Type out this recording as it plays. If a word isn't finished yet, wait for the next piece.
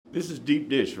This is deep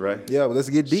dish, right? Yeah, well, let's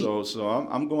get deep. So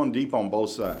I'm going deep on both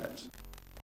sides.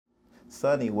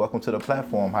 Sunny, welcome to the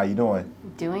platform. How you doing?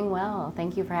 Doing well.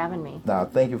 Thank you for having me. Now,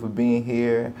 thank you for being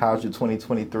here. How's your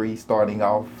 2023 starting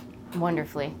off?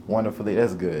 Wonderfully. Wonderfully.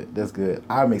 That's good. That's good.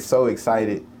 I'm so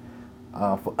excited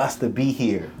for us to be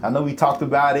here. I know we talked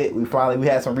about it. We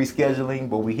had some rescheduling,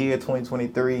 but we're here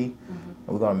 2023, and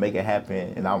we're gonna make it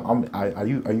happen. And are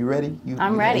you ready?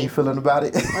 I'm ready. How you feeling about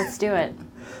it? Let's do it.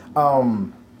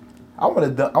 I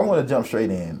want to jump straight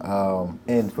in,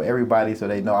 and for everybody, so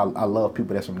they know I love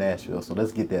people that's from Nashville. So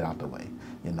let's get that out the way.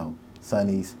 You know,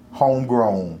 Sonny's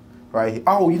homegrown, right?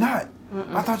 Oh, you're not.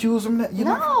 I thought you was from that.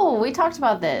 No, we talked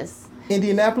about this.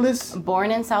 Indianapolis.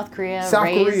 Born in South Korea,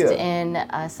 Korea. Raised in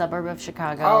a suburb of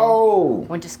Chicago. Oh.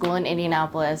 Went to school in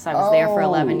Indianapolis. I was there for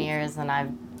 11 years, and I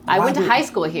went to high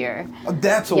school here.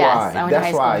 That's yes, why. I went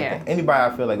That's to high why. school here.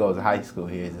 Anybody I feel like goes to high school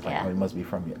here is just like, Yeah. oh, he must be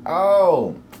from here.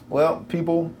 Oh, well,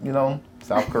 people,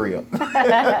 South Korea,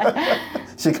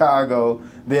 Chicago,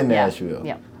 then Nashville.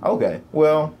 Yeah. Okay.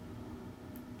 Well,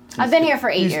 I've been here for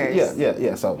 8 years.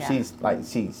 Yeah. So Yeah. she's like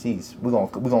she's we're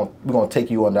gonna take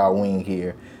you under our wing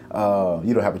here.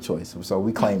 You don't have a choice. So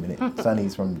we claiming it.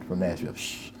 Sonny's from Nashville.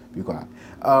 Shh, be quiet.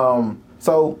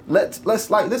 So let's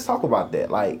talk about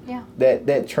that. Like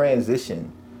that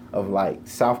transition of like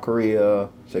South Korea,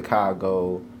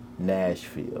 Chicago,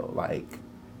 Nashville. Like,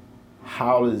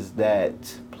 how does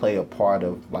that play a part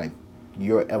of like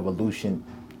your evolution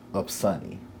of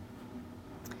Sonny?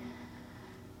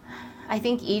 I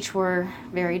think each were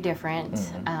very different.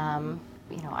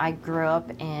 I grew up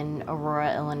in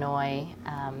Aurora, Illinois.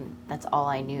 That's all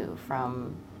I knew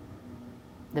from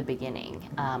the beginning.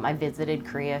 I visited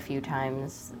Korea a few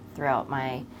times throughout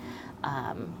my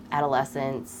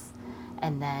adolescence,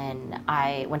 and then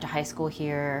I went to high school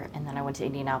here, and then I went to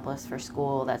Indianapolis for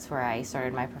school. That's where I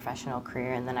started my professional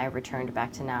career, and then I returned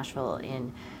back to Nashville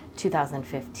in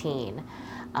 2015.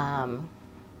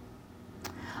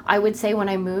 I would say when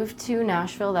I moved to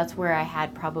Nashville, that's where I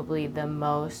had probably the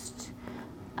most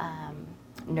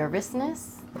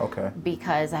nervousness. Okay.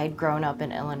 Because I had grown up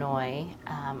in Illinois.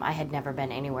 I had never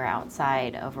been anywhere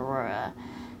outside of Aurora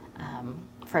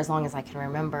for as long as I can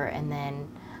remember. And then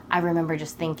I remember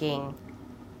just thinking,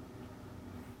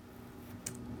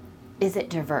 is it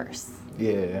diverse?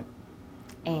 Yeah.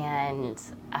 And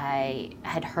I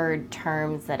had heard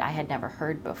terms that I had never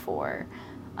heard before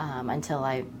until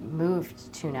I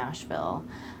moved to Nashville.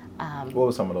 What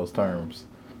were some of those terms?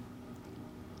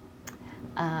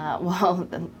 Well,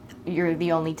 you're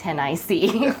the only 10 I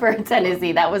see for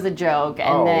Tennessee. That was a joke.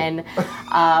 And then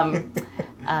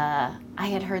I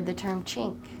had heard the term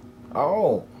chink.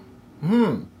 Oh.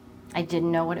 I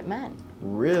didn't know what it meant.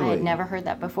 Really? I had never heard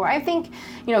that before. I think,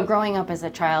 growing up as a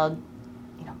child,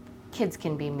 kids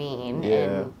can be mean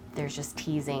and there's just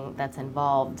teasing that's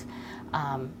involved.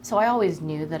 So I always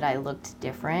knew that I looked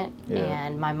different,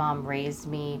 and my mom raised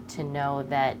me to know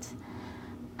that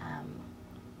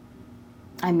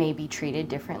I may be treated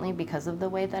differently because of the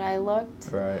way that I looked.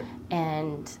 Right.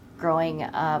 And growing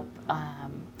up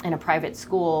in a private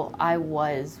school, I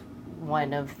was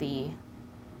the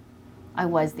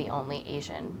only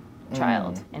Asian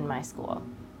child in my school.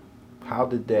 How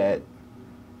did that?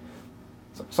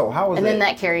 So how was and that? then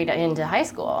that carried into high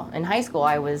school. In high school,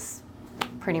 I was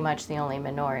pretty much the only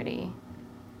minority.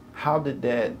 How did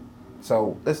that?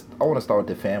 So I want to start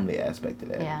with the family aspect of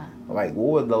that. Yeah. Like,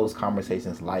 what were those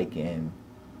conversations like, and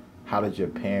how did your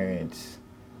parents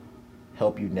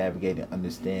help you navigate and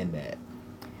understand that?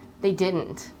 They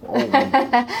didn't.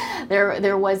 Oh.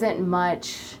 There wasn't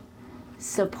much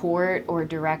support or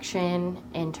direction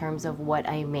in terms of what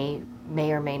I may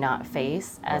or may not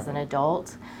face as an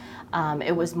adult.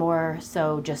 It was more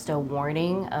so just a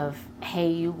warning of, hey,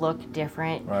 you look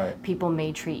different. Right. People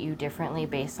may treat you differently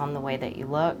based on the way that you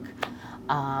look.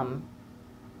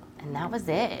 And that was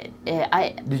it.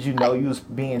 Did you know you was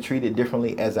being treated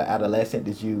differently as an adolescent?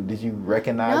 Did you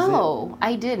recognize it? No,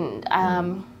 I didn't.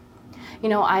 I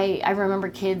remember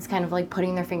kids kind of like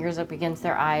putting their fingers up against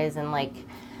their eyes and like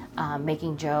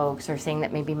making jokes or saying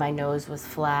that maybe my nose was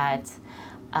flat.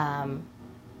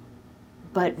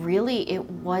 But really, it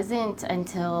wasn't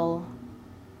until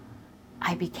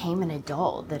I became an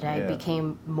adult that I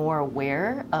became more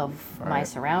aware of my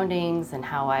surroundings and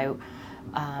how I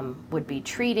would be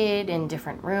treated in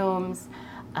different rooms.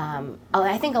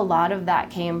 I think a lot of that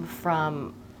came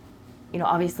from,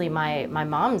 obviously my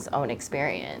mom's own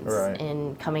experience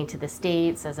in coming to the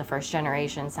States as a first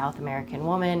generation South American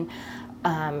woman,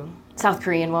 South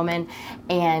Korean woman,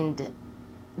 and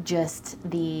just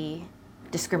the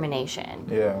discrimination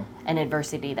Yeah. and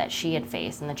adversity that she had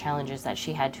faced and the challenges that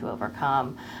she had to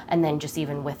overcome. And then just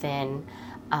even within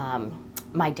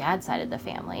my dad's side of the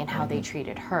family and how they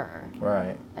treated her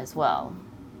Right. as well.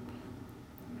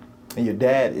 And your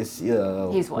dad is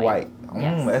He's white.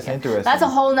 Yes, That's yeah. interesting. That's a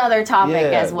whole nother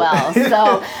topic Yeah. as well.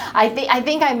 So I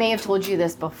think I may have told you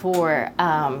this before,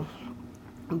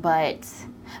 but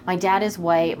my dad is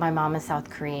white, my mom is South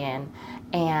Korean,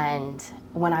 and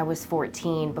when I was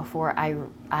 14, before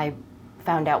I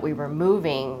found out we were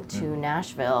moving to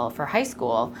Nashville for high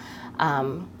school,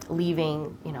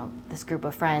 leaving, this group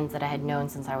of friends that I had known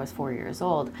since I was 4 years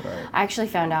old, Right. I actually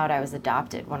found out I was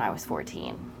adopted when I was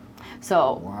 14.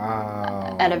 So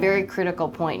Wow. at a very critical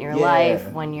point in your Yeah.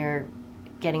 life, when you're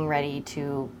getting ready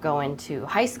to go into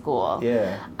high school,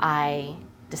 Yeah. I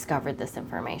discovered this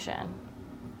information.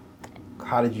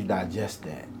 How did you digest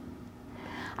that?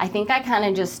 I think I kind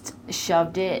of just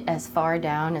shoved it as far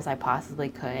down as I possibly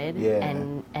could, Yeah.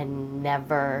 and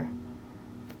never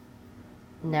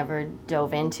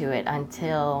dove into it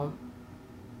until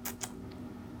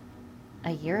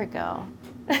a year ago.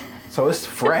 So it's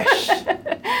fresh.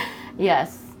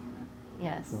 Yes.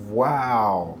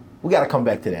 Wow. We got to come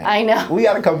back to that. I know. We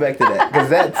got to come back to that because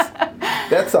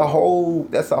that's a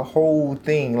whole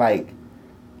thing. Like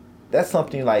that's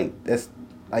something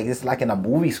it's like in a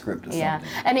movie script or something. Yeah,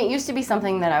 and it used to be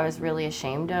something that I was really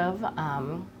ashamed of.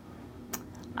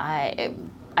 I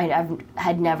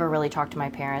had never really talked to my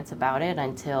parents about it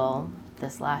until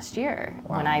this last year.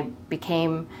 Wow. When I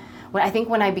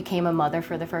became a mother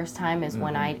for the first time is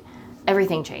when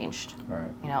everything changed. Right.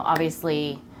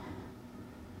 Obviously,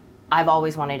 I've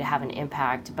always wanted to have an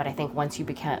impact, but I think once you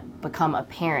become a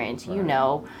parent,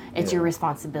 Right. It's Yeah. your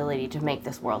responsibility to make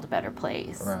this world a better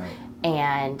place. Right.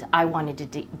 And I wanted to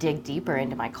dig deeper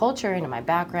into my culture, into my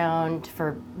background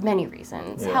for many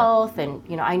reasons. Yeah. Health, and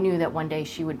I knew that one day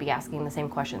she would be asking the same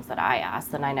questions that I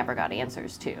asked and I never got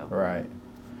answers to. Right.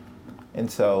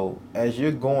 And so as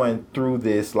you're going through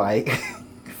this, like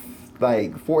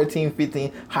 14,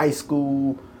 15, high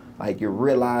school, like you're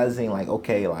realizing like,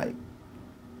 okay, like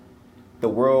the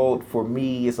world for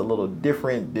me is a little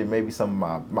different than maybe some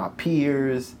of my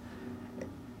peers.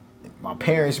 My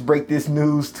parents break this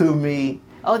news to me.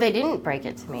 Oh, they didn't break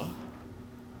it to me.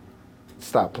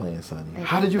 Stop playing, Sonny. They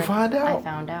How didn't did you break- find out? I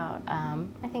found out.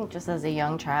 I think just as a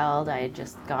young child, I had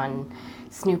just gone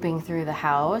snooping through the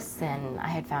house and I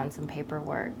had found some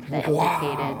paperwork that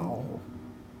indicated. Wow.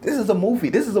 This is a movie.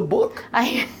 This is a book.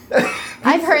 I've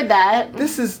heard that.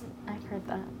 I've heard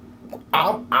that.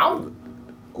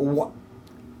 What?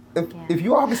 Yeah. If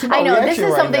you obviously my I know this reaction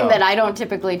is right something now. that I don't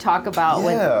typically talk about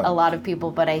with Yeah. a lot of people,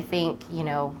 but I think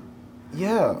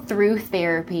Yeah. through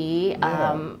therapy,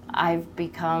 Yeah. I've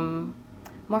become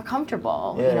more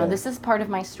comfortable. Yeah. This is part of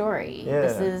my story. Yeah.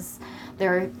 This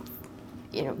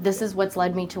is what's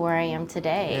led me to where I am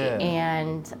today, Yeah.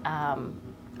 and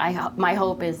my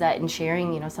hope is that in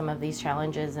sharing some of these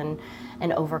challenges and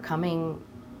overcoming.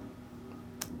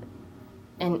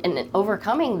 And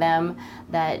overcoming them,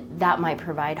 that might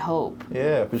provide hope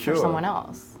Yeah, for sure. for someone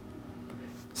else.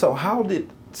 So how did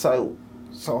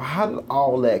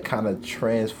all that kind of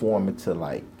transform into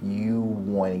like you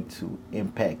wanting to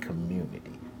impact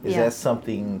community? Is Yeah. that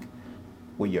something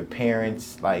were your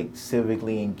parents like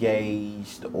civically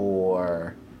engaged,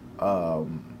 or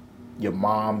your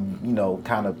mom,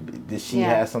 kind of did she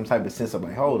Yeah. have some type of sense of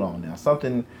like, hold on now,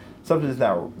 something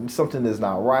is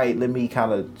not right. Let me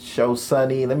kind of show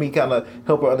Sunny. Let me kind of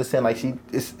help her understand like she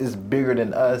is bigger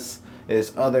than us.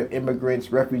 There's other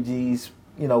immigrants, refugees,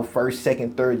 first,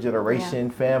 second, third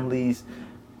generation families.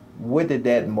 Where did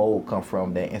that mold come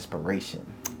from? That inspiration?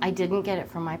 I didn't get it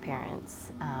from my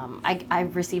parents.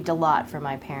 I've received a lot from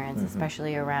my parents,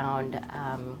 especially around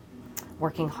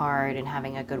working hard and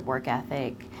having a good work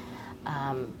ethic.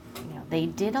 They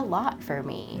did a lot for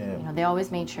me. Yeah. They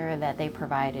always made sure that they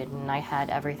provided, and I had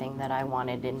everything that I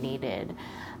wanted and needed.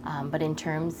 But in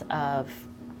terms of,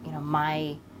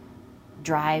 my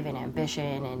drive and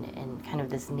ambition and kind of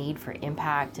this need for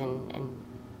impact and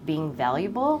being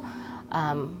valuable,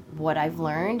 what I've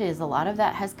learned is a lot of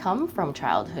that has come from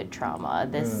childhood trauma.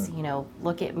 This,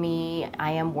 look at me,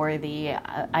 I am worthy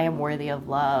of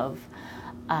love.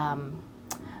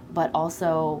 But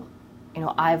also,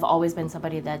 I've always been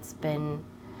somebody that's been,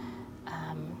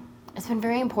 it's been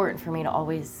very important for me to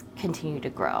always continue to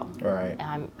grow. Right.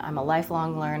 I'm a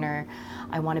lifelong learner.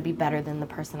 I want to be better than the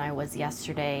person I was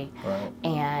yesterday. Right.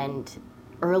 And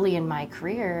early in my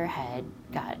career, had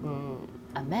gotten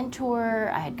a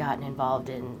mentor. I had gotten involved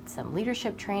in some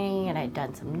leadership training, and I had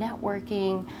done some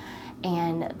networking.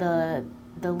 And the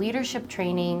leadership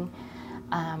training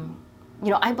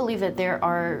I believe that there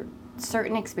are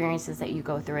certain experiences that you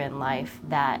go through in life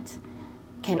that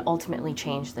can ultimately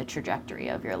change the trajectory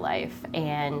of your life.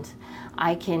 And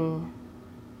I can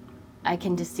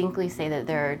distinctly say that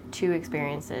there are 2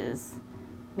 experiences,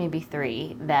 maybe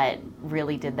 3, that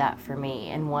really did that for me.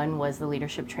 And one was the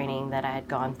leadership training that I had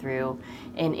gone through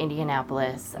in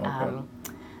Indianapolis. Okay.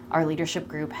 Our leadership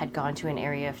group had gone to an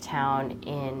area of town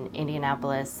in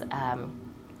Indianapolis, and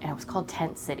it was called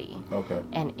Tent City. Okay.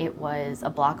 And it was a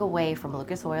block away from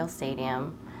Lucas Oil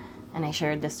Stadium. And I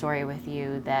shared this story with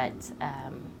you that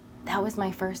that was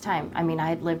my first time. I mean, I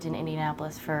had lived in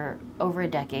Indianapolis for over a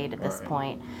decade at this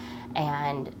point,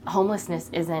 and homelessness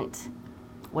isn't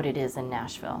what it is in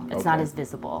Nashville. It's not as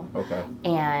visible. Okay.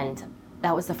 And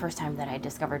that was the first time that I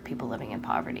discovered people living in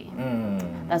poverty.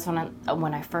 That's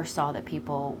when I first saw that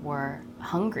people were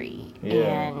hungry.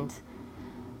 And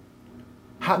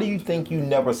how do you think you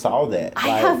never saw that?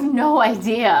 I have no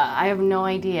idea.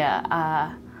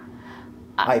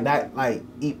 Like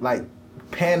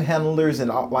panhandlers and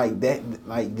all like that,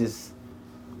 like just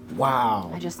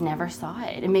wow. I just never saw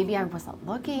it, and maybe I wasn't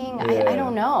looking. I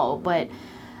don't know, but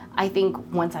I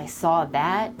think once I saw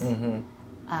that,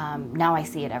 now I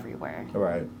see it everywhere.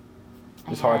 Right.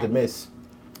 It's hard to miss.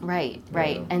 Right.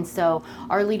 And so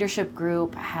our leadership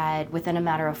group had, within a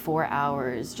matter of 4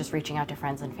 hours, just reaching out to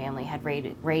friends and family, had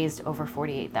raised over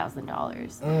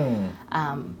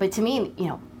 $48,000. But to me,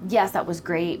 yes, that was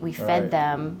great. We fed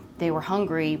them. They were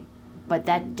hungry, but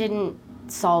that didn't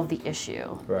solve the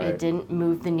issue. It didn't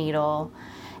move the needle.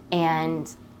 And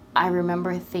I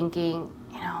remember thinking,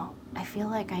 I feel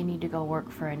like I need to go work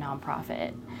for a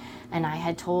nonprofit. And I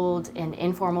had told an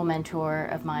informal mentor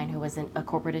of mine who was a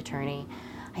corporate attorney,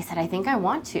 I said, I think I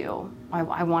want to.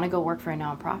 I want to go work for a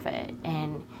nonprofit.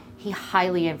 And he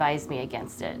highly advised me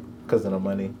against it. Because of the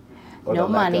money? No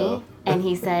money. And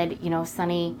he said,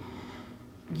 Sonny,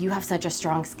 you have such a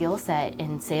strong skill set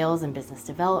in sales and business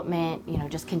development.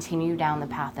 Just continue down the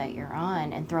path that you're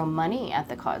on and throw money at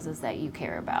the causes that you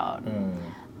care about.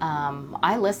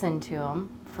 I listened to him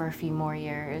for a few more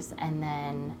years, and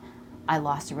then I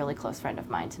lost a really close friend of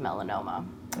mine to melanoma.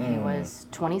 He was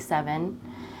 27,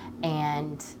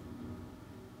 and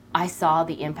I saw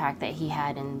the impact that he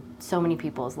had in so many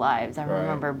people's lives. I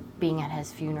remember being at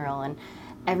his funeral, and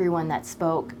everyone that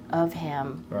spoke of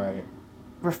him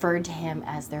referred to him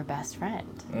as their best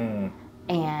friend.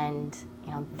 And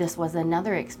this was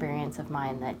another experience of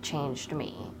mine that changed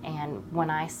me. And when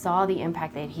I saw the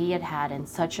impact that he had had in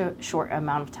such a short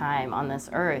amount of time on this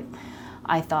earth,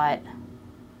 I thought,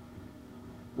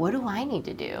 what do I need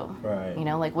to do?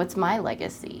 What's my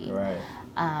legacy?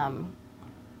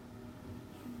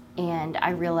 And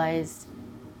I realized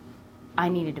I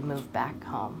needed to move back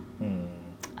home.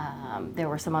 There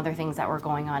were some other things that were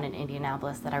going on in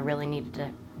Indianapolis that I really needed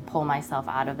to pull myself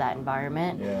out of that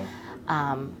environment.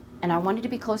 And I wanted to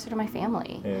be closer to my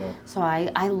family. So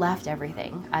I left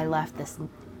everything. I left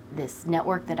this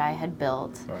network that I had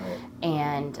built,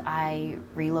 and I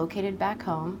relocated back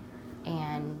home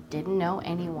and didn't know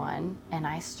anyone, and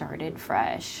I started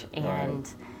fresh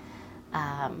and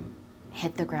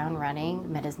hit the ground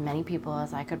running, met as many people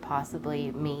as I could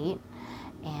possibly meet,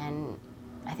 and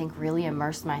I think really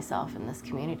immersed myself in this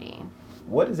community.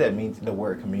 What does that mean, the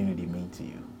word community mean to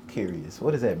you? Curious.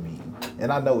 What does that mean?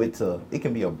 And I know it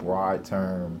can be a broad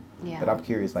term, but I'm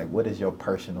curious, what is your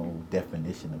personal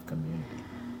definition of community?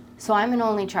 So I'm an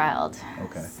only child.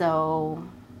 Okay. So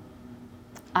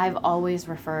I've always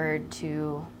referred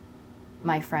to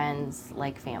my friends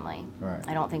like family.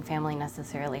 I don't think family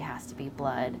necessarily has to be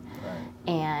blood.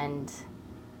 And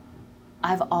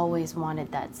I've always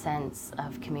wanted that sense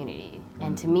of community.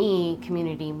 And to me,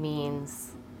 community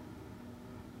means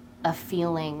a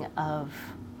feeling of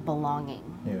belonging.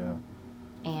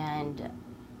 And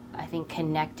I think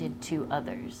connected to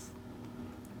others.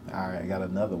 All right, I got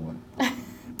another one.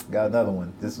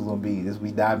 This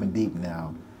we diving deep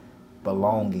now.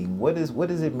 Belonging. What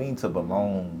does it mean to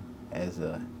belong as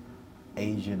a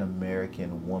Asian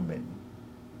American woman?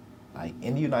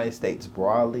 In the United States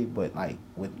broadly, but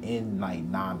within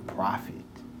nonprofit.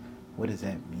 What does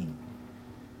that mean?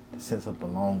 The sense of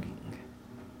belonging.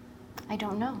 I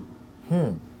don't know.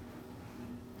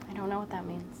 I don't know what that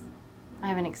means. I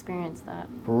haven't experienced that.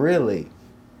 Really?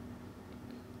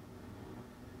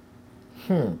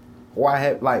 Why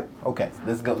have okay,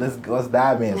 let's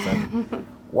dive in, son.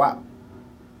 Why?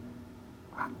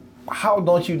 How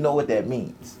don't you know what that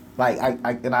means? I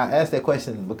asked that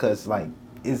question because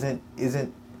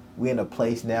isn't we in a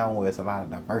place now where it's a lot of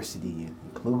diversity and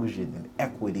inclusion and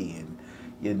equity, and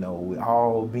we're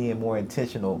all being more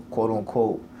intentional, quote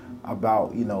unquote,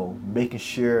 about making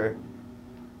sure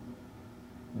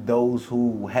those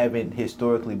who haven't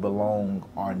historically belonged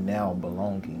are now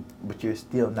belonging, but you're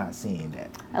still not seeing that.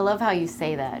 I love how you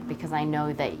say that because I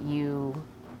know that you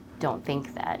don't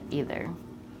think that either.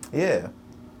 Yeah.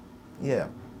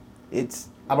 It's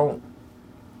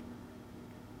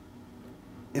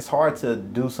hard to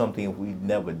do something if we've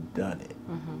never done it,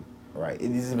 right?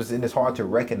 And it's hard to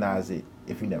recognize it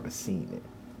if you've never seen it,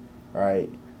 right?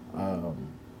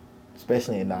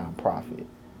 Especially in nonprofit,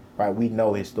 right? We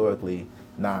know historically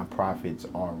nonprofits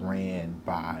are ran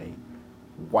by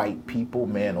white people,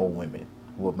 men or women,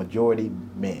 well, majority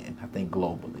men, I think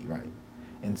globally, right?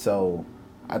 And so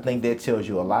I think that tells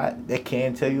you a lot. That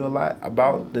can tell you a lot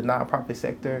about the nonprofit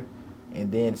sector.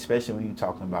 And then especially when you're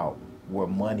talking about where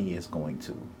money is going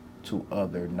to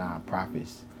other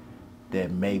nonprofits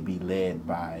that may be led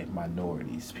by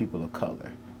minorities, people of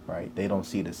color, right? They don't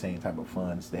see the same type of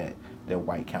funds that their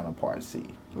white counterparts see.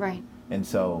 Right. And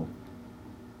so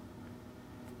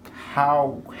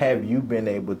how have you been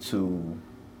able to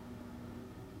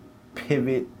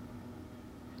pivot,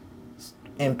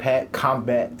 impact,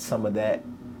 combat some of that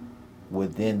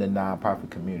within the nonprofit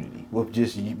community with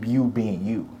just you being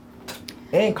you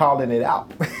and calling it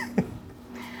out?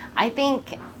 I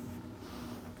think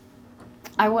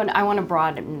I want to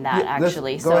broaden that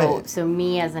actually. Go ahead. So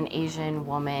me as an Asian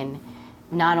woman,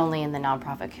 not only in the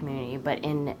nonprofit community but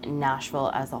in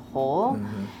Nashville as a whole,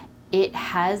 it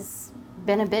has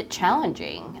been a bit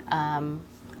challenging.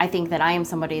 I think that I am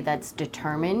somebody that's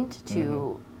determined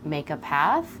to make a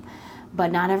path,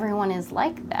 but not everyone is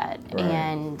like that. Right.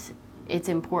 And it's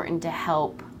important to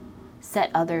help set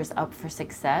others up for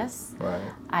success. Right.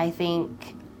 I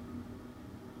think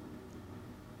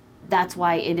that's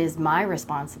why it is my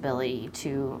responsibility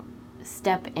to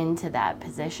step into that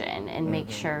position and make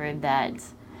sure that,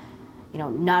 you know,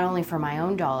 not only for my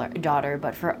own daughter,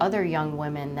 but for other young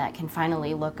women that can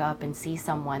finally look up and see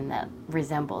someone that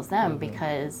resembles them,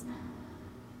 because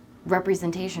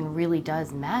representation really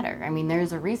does matter. I mean,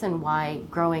 there's a reason why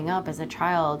growing up as a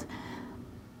child,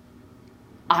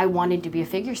 I wanted to be a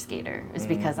figure skater. It's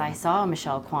because I saw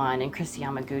Michelle Kwan and Christy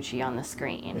Yamaguchi on the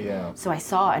screen. Yeah. So I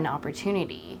saw an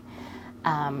opportunity.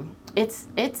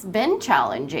 It's been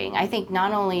challenging. I think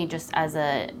not only just as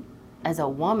a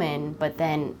woman, but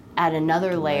then at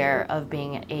another layer of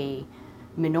being a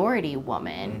minority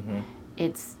woman.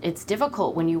 It's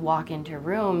difficult when you walk into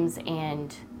rooms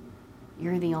and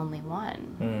you're the only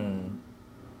one.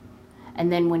 And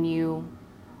then when you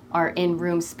are in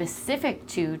rooms specific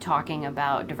to talking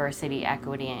about diversity,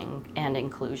 equity, and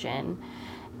inclusion,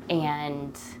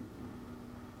 and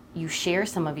you share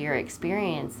some of your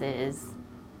experiences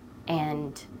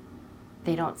and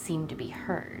they don't seem to be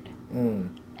heard.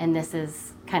 And this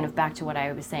is kind of back to what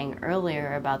I was saying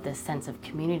earlier about this sense of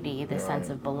community, this sense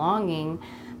of belonging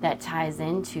that ties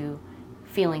into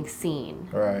feeling seen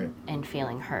and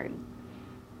feeling heard.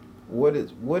 What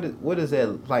is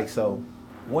that like? So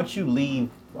once you leave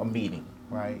a meeting,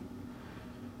 right?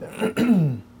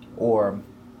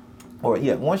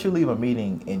 Once you leave a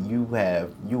meeting and you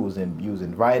was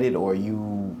invited, or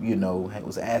you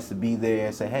was asked to be there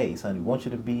and say, hey, Sonny, we want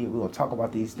you to be here. We're gonna talk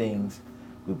about these things.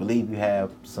 We believe you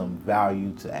have some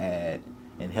value to add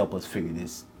and help us figure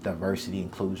this diversity,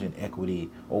 inclusion, equity,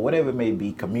 or whatever it may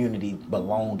be, community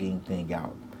belonging thing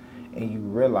out. And you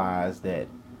realize that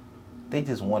they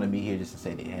just wanted me here just to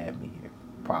say they had me here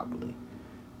properly.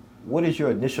 What is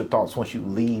your initial thoughts once you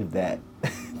leave that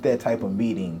that type of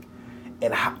meeting?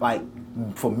 And how, like,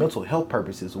 for mental health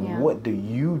purposes, what do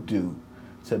you do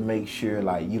to make sure,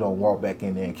 like, you don't walk back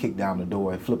in there and kick down the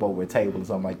door and flip over a table or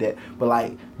something like that? But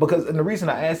like, and the reason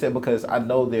I ask that, because I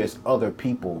know there's other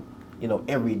people,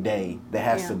 every day that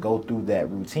has to go through that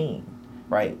routine,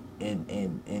 right?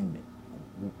 And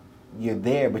you're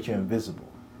there, but you're invisible,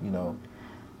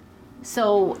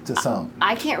 So to some.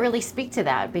 I can't really speak to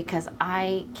that because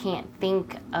I can't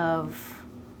think of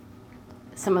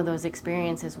some of those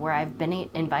experiences where I've been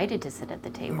invited to sit at the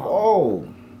table. Oh,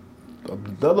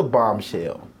 another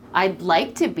bombshell. I'd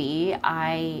like to be.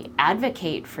 I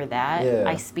advocate for that. Yeah.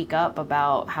 I speak up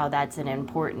about how that's an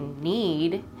important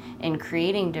need in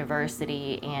creating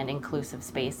diversity and inclusive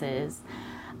spaces.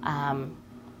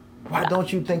 Why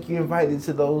don't you think you're invited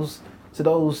to those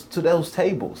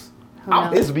tables?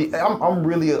 I'm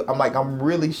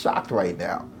really shocked right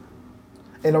now.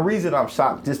 And the reason I'm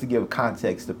shocked, just to give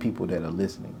context to people that are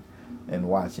listening and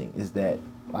watching, is that,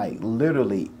 like,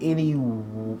 literally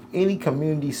any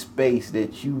community space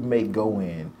that you may go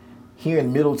in here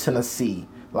in Middle Tennessee,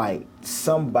 like,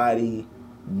 somebody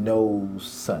knows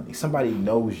Sonny, somebody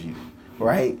knows you,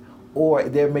 right? Or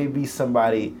there may be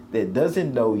somebody that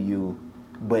doesn't know you,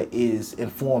 but is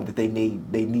informed that they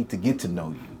need to get to know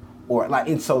you, or like,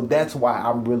 and so that's why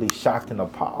I'm really shocked and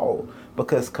appalled,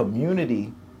 because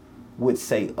community would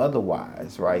say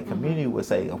otherwise, right? Community would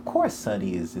say, of course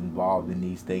Sonny is involved in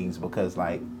these things, because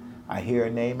like I hear her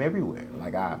name everywhere.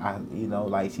 Like I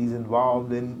like she's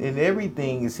involved in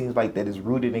everything. It seems like that is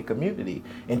rooted in community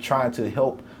and trying to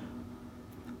help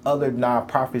other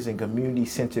nonprofits and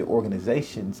community-centered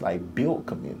organizations like build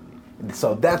community. And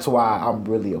so that's why I'm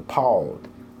really appalled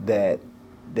that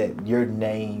your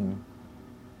name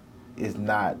is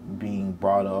not being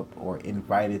brought up or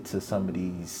invited to some of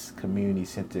these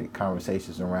community-centered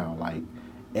conversations around like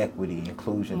equity,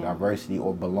 inclusion, diversity,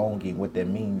 or belonging, what that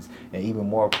means, and even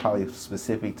more probably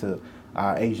specific to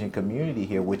our Asian community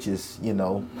here, which is,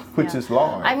 which is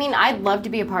large. I mean, I'd love to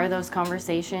be a part of those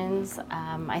conversations.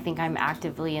 I think I'm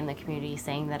actively in the community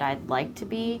saying that I'd like to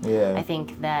be. Yeah. I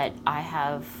think that I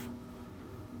have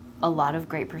a lot of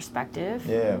great perspective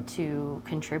to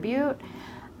contribute.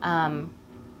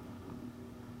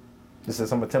 Is there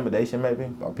some intimidation maybe?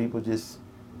 Or people just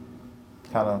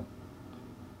kind of...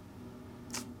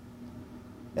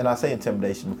 And I say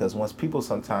intimidation because once people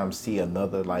sometimes see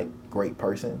another like great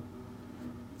person,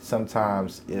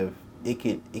 sometimes if it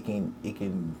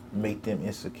can make them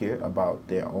insecure about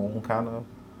their own kind of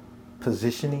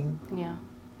positioning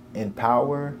and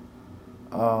power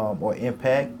or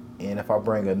impact. And if I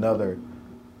bring another,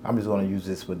 I'm just going to use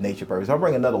this with nature purpose. If I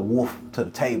bring another wolf to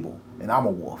the table and I'm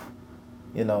a wolf,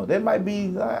 there might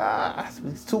be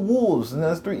it's 2 wolves and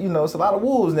that's 3. It's a lot of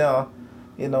wolves now.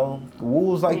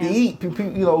 Wolves like to eat.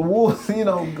 Wolves.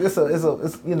 It's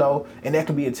and that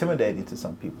can be intimidating to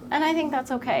some people. And I think that's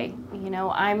okay.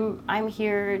 I'm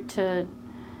here to.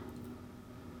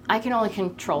 I can only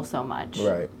control so much.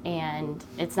 Right. And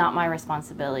it's not my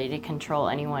responsibility to control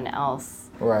anyone else.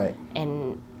 Right.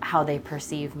 In how they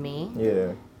perceive me.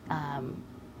 Yeah.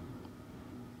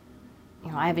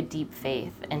 I have a deep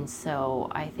faith, and so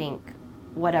I think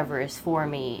whatever is for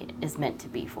me is meant to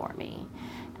be for me.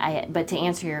 But to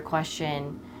answer your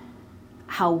question,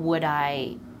 how would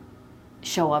I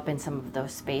show up in some of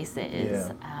those spaces?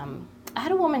 I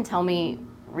had a woman tell me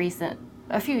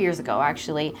a few years ago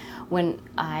actually, when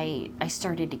I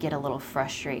started to get a little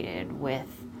frustrated with,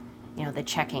 the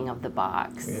checking of the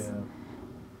box,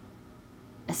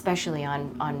 especially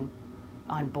on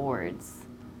boards.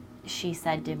 She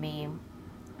said to me,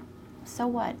 "So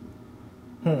what?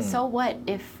 So what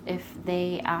if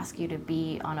they ask you to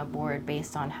be on a board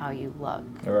based on how you look?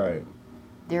 Right.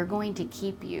 They're going to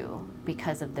keep you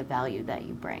because of the value that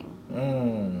you bring."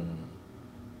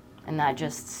 And that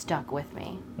just stuck with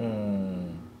me.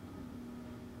 They're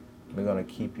going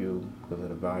to keep you because of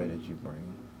the value that you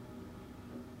bring.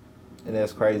 And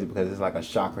that's crazy because it's like a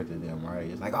shocker to them, right?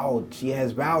 It's like, oh, she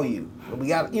has value. We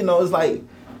got, it's like,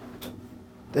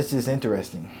 that's just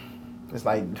interesting. It's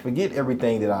like, forget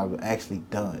everything that I've actually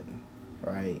done,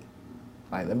 right?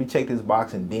 Like, let me check this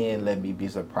box and then let me be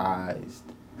surprised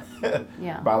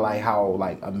by like how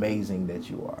like amazing that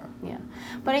you are. Yeah,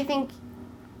 but I think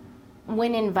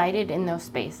when invited in those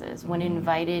spaces, when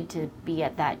invited to be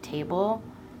at that table,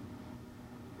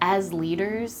 as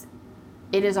leaders,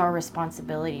 it is our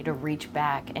responsibility to reach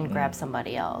back and grab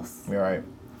somebody else. Right,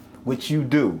 which you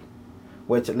do.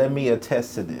 Which, let me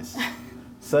attest to this.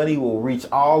 Sonny will reach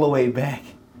all the way back.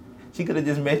 She could have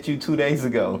just met you 2 days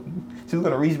ago. She's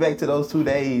going to reach back to those 2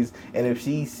 days, and if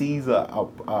she sees a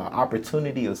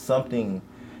opportunity or something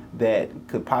that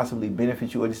could possibly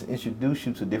benefit you or just introduce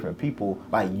you to different people,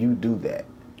 like, you do that.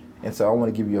 And so I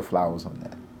want to give you your flowers on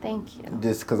that. Thank you.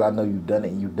 Just because I know you've done it,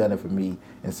 and you've done it for me,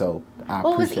 and so I appreciate it.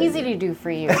 Well, it was easy to do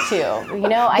for you, too.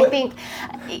 I think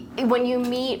when you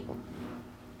meet,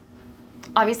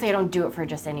 obviously I don't do it for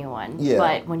just anyone,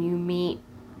 but when you meet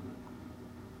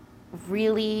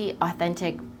really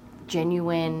authentic,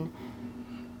 genuine,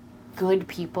 good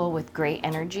people with great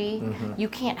energy, you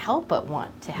can't help but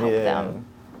want to help them.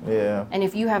 Yeah. And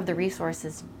if you have the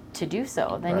resources to do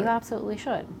so, then you absolutely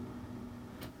should.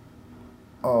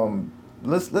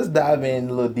 Let's dive in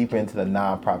a little deeper into the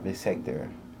nonprofit sector,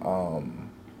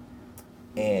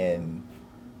 and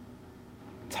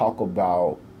talk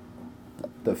about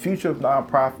the future of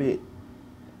nonprofit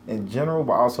in general,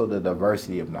 but also the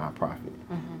diversity of nonprofit,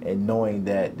 and knowing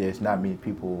that there's not many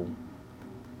people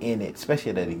in it, especially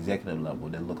at that executive level,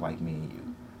 that look like me and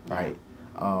you, right?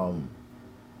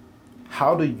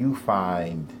 How do you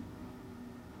find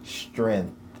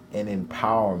strength and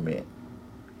empowerment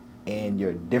in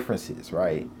your differences,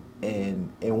 right?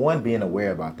 And one, being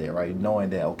aware about that, right? Knowing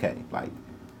that, okay, like,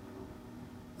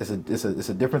 it's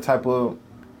a different type of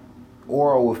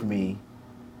aura with me,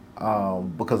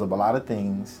 because of a lot of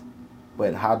things,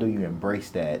 but how do you embrace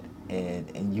that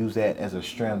and use that as a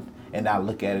strength and not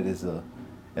look at it as a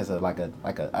like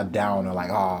a downer, like,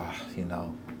 you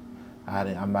know,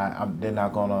 they're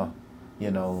not gonna,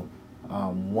 you know,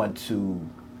 want to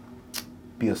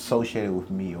be associated with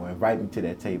me or invite me to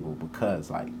that table because,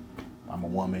 like, I'm a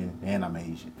woman and I'm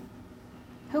Asian.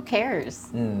 Who cares?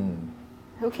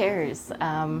 Who cares?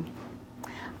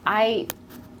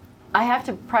 I have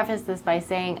to preface this by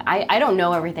saying I don't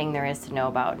know everything there is to know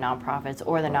about nonprofits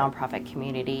or the nonprofit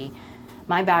community.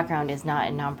 My background is not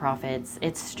in nonprofits.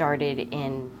 It started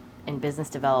in business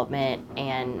development,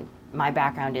 and my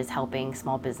background is helping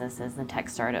small businesses and tech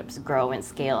startups grow and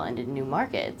scale into new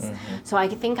markets. Mm-hmm. So I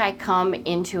think I come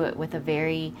into it with a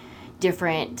very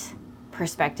different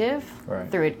perspective,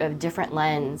 through a different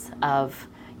lens of,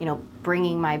 you know,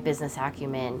 bringing my business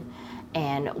acumen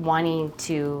and wanting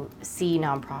to see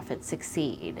nonprofits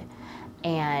succeed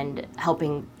and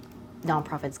helping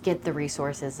nonprofits get the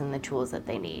resources and the tools that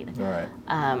they need. Right.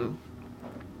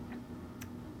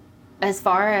 As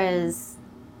far as,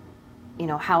 you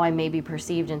know, how I may be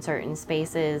perceived in certain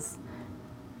spaces,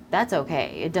 that's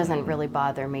okay. It doesn't really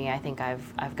bother me. I think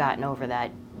I've gotten over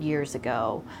that years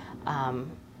ago.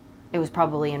 It was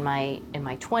probably in my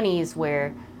 20s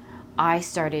where I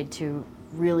started to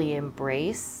really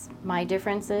embrace my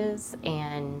differences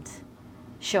and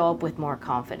show up with more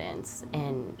confidence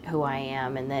in who I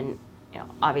am. And then, you know,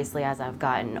 obviously as I've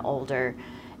gotten older,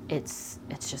 it's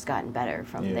just gotten better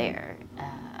from there.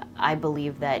 I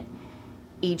believe that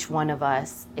each one of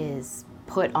us is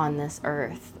put on this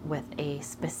earth with a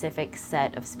specific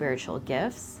set of spiritual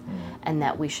gifts, and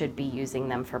that we should be using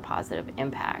them for positive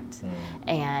impact.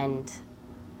 And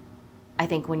I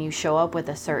think when you show up with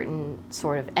a certain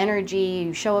sort of energy,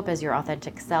 you show up as your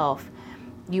authentic self,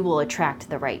 you will attract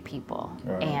the right people.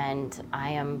 Right. And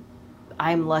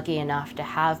I'm lucky enough to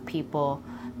have people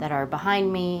that are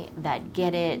behind me, that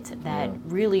get it, that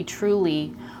really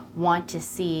truly want to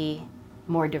see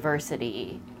more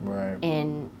diversity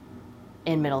in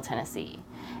Middle Tennessee.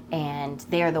 And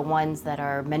they are the ones that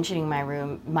are mentioning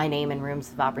my name in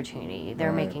rooms of opportunity.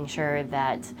 They're making sure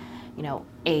that, you know,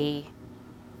 a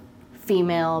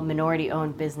female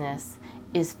minority-owned business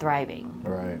is thriving.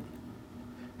 Right.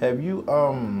 Have you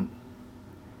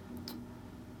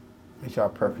make sure I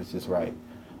preface this right.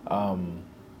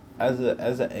 As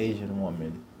an Asian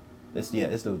woman, let's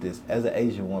do this. As an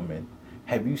Asian woman,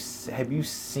 have you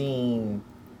seen,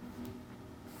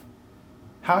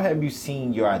 how have you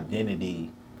seen your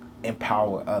identity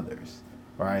empower others,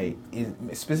 right?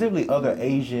 Specifically other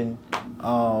Asian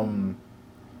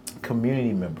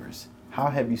community members. How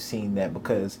have you seen that?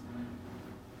 Because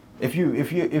if you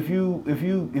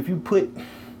put,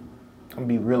 I'm gonna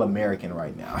be real American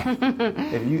right now.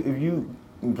 if you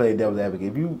play devil's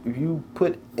advocate, if you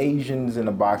put Asians in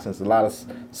a box, and it's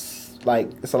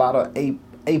a lot of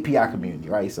API community,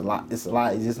 right? It's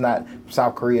just not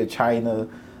South Korea, China,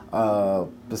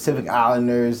 Pacific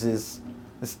Islanders.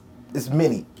 It's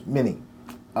many.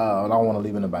 I don't want to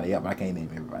leave anybody out, but I can't name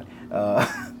everybody.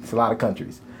 It's a lot of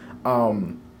countries.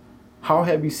 How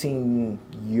have you seen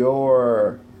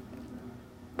your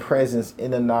presence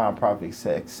in the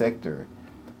nonprofit sector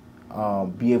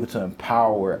be able to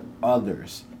empower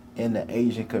others in the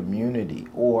Asian community,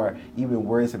 or even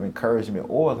words of encouragement,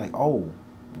 or like, oh,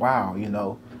 wow, you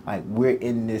know, like, we're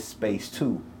in this space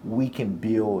too. We can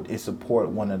build and support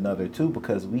one another too,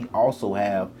 because we also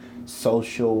have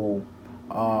social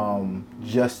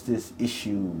justice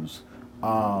issues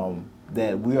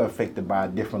that we are affected by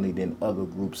differently than other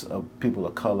groups of people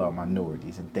of color or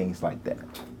minorities and things like that.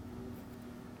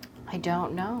 I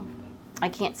don't know. I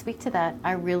can't speak to that.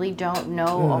 I really don't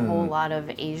know a whole lot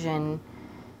of Asian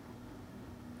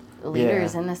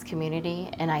leaders in this community,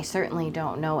 and I certainly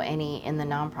don't know any in the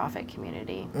nonprofit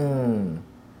community.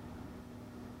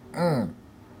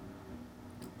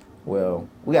 Well,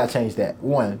 we gotta change that.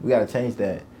 One, we gotta change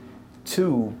that.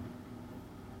 Two,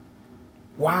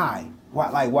 why?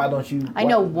 Why don't you? I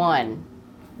know one.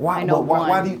 Why? I know why, one.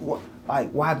 Why do you?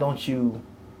 Why don't you?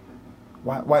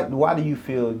 Why do you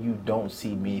feel you don't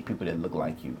see many people that look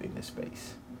like you in this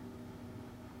space?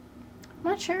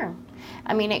 I'm not sure.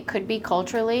 I mean, it could be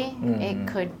culturally. It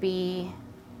could be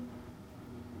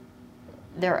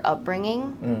their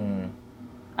upbringing.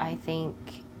 I think,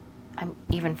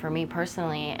 even for me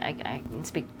personally, I can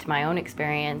speak to my own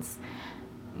experience.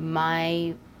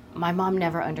 My mom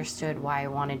never understood why I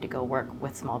wanted to go work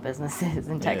with small businesses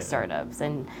and tech startups.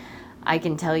 And I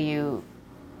can tell you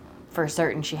for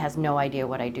certain she has no idea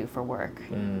what I do for work.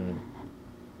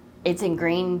 It's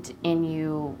ingrained in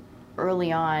you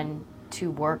early on to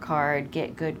work hard,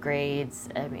 get good grades.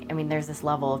 I mean, there's this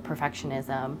level of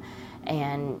perfectionism,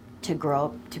 and to grow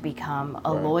up to become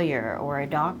a lawyer or a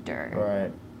doctor.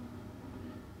 Right.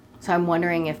 So I'm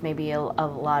wondering if maybe a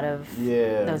lot of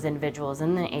those individuals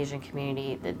in the Asian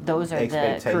community, that those are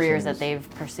the careers that they've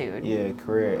pursued. Yeah,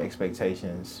 career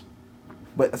expectations.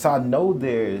 But so I know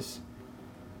there's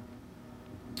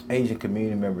Asian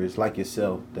community members like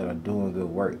yourself that are doing good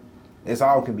work. It's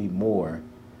all can be more,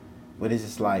 but it's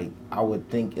just like I would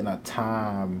think in a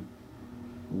time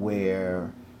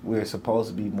where we're supposed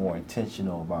to be more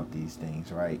intentional about these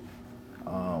things, right?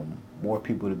 More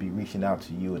people to be reaching out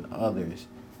to you and others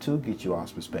to get you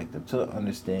all's perspective, to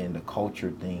understand the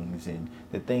culture things and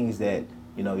the things that,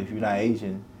 you know, if you're not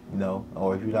Asian, you know,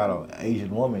 or if you're not an Asian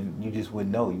woman, you just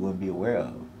wouldn't know, you wouldn't be aware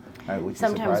of. Right? Which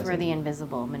sometimes we're the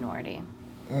invisible minority.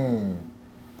 And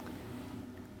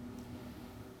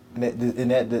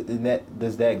that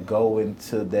does that go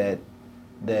into that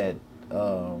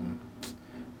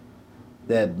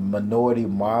minority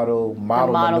model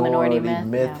minority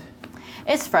myth? Yeah.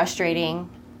 It's frustrating.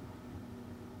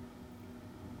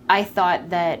 I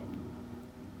thought that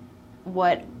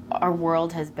what our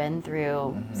world has been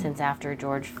through since after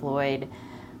George Floyd,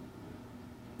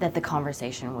 that the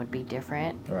conversation would be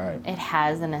different. Right. It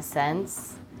has in a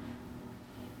sense,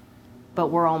 but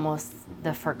we're almost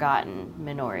the forgotten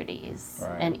minorities.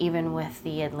 Right. And even with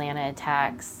the Atlanta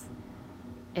attacks,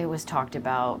 it was talked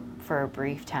about for a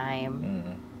brief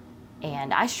time.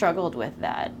 And I struggled with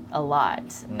that a lot.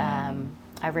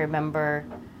 I remember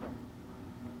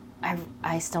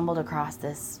I stumbled across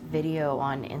this video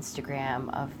on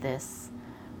Instagram of this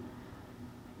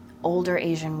older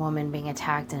Asian woman being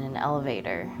attacked in an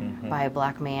elevator by a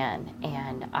black man,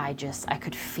 and I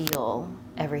could feel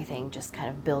everything just kind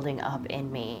of building up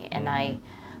in me, and I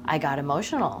got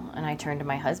emotional, and I turned to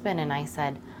my husband and I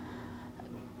said,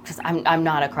 because I'm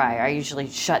not a crier, I usually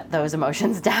shut those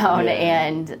emotions down,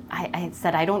 and I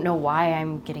said, I don't know why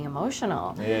I'm getting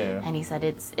emotional. And he said,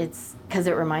 it's because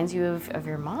it reminds you of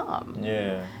your mom.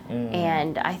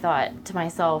 And I thought to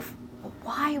myself,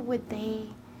 why would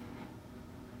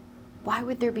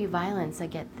there be violence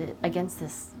against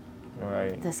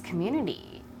this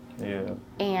community?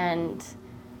 And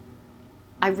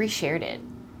I reshared it.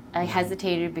 I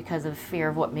hesitated because of fear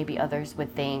of what maybe others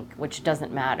would think, which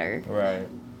doesn't matter.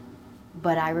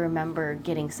 But I remember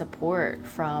getting support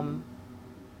from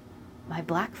my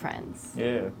black friends.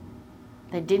 That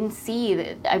didn't see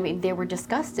that. I mean, they were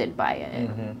disgusted by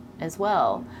it as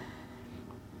well.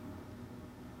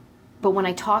 But when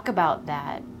I talk about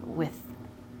that with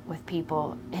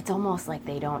people, it's almost like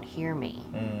they don't hear me.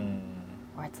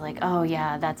 Or it's like, oh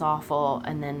yeah, that's awful,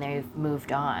 and then they've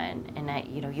moved on. And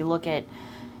you look at,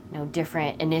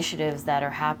 different initiatives that are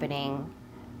happening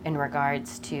in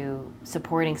regards to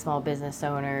supporting small business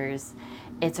owners.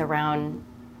 It's around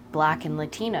Black and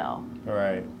Latino.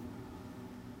 Right.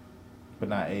 But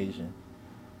not Asian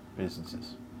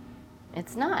businesses.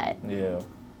 It's not. Yeah.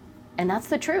 And that's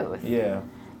the truth. Yeah.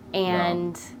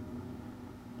 And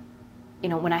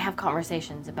when I have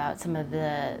conversations about some of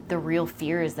the real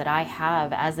fears that I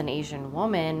have as an Asian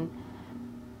woman,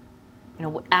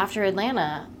 after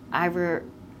Atlanta, I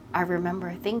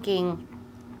remember thinking,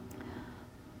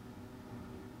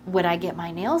 would I get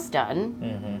my nails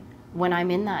done when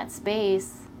I'm in that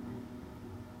space?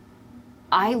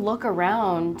 I look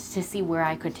around to see where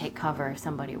I could take cover if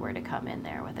somebody were to come in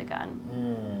there with a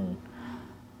gun.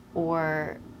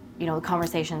 Or,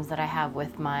 conversations that I have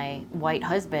with my white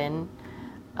husband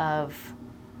of,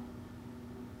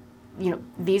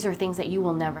 these are things that you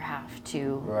will never have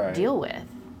to deal with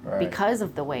because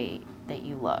of the way that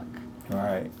you look.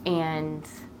 And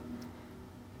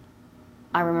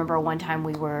I remember one time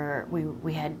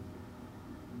we had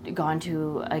gone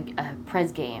to a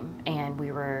Prez game, and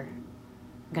we were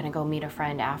going to go meet a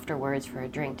friend afterwards for a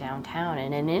drink downtown.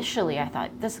 And initially I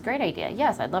thought, this is a great idea.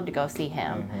 Yes, I'd love to go see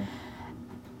him.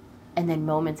 And then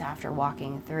moments after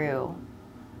walking through,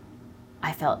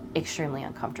 I felt extremely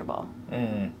uncomfortable.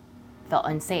 Felt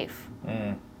unsafe.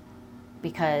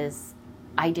 Because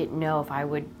I didn't know if I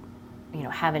would,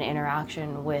 have an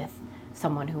interaction with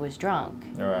someone who was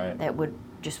drunk that would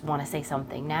just want to say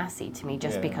something nasty to me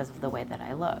just because of the way that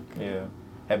I look.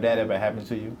 Have that ever happened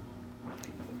to you?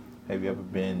 Have you ever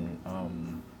been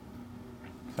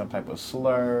some type of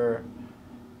slur,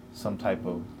 some type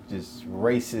of just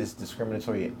racist,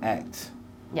 discriminatory act?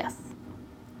 Yes.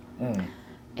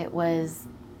 It was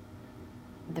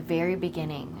the very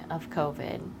beginning of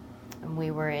COVID, and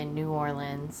we were in New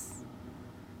Orleans,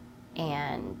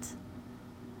 and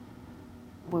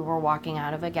we were walking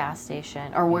out of a gas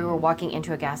station, or we were walking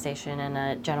into a gas station, and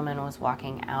a gentleman was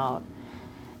walking out,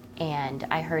 And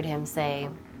I heard him say,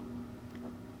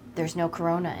 "There's no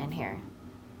corona in here."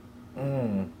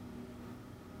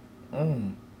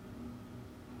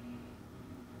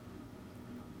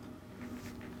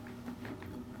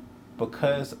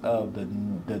 Because of the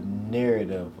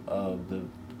narrative of the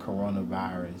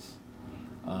coronavirus,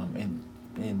 and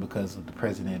because of the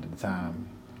president at the time,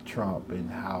 Trump, and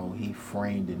how he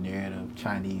framed the narrative,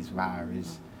 Chinese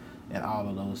virus, and all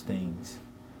of those things.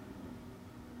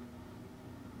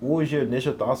 What was your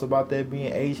initial thoughts about that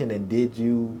being Asian, and did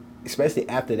you, especially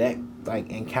after that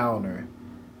encounter,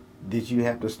 did you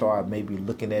have to start maybe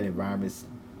looking at environments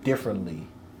differently?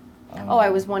 I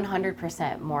was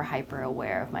 100% more hyper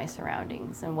aware of my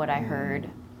surroundings and what I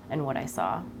heard and what I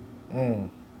saw.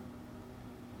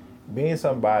 Being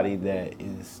somebody that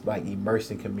is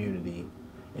immersed in community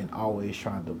and always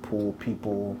trying to pull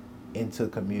people into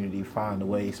community, find a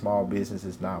way, small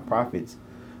businesses, nonprofits,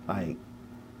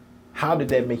 how did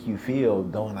that make you feel?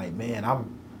 Going man,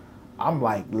 I'm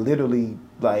literally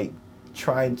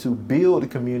trying to build a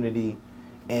community,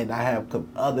 and I have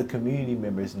other community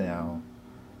members now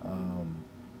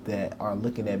that are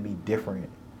looking at me different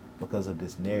because of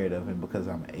this narrative and because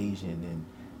I'm Asian, and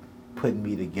putting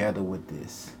me together with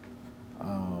this.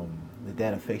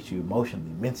 That affects you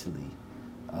emotionally, mentally,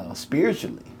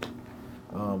 spiritually.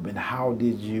 And how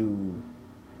did you,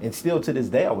 and still to this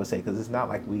day I would say, because it's not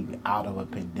like we out of a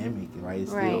pandemic, right?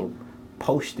 It's still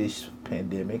post this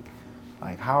pandemic.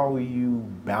 How are you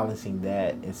balancing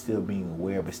that and still being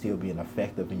aware but still being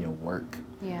effective in your work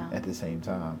at the same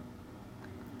time?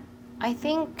 I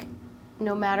think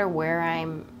no matter where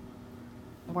I'm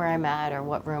at or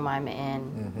what room I'm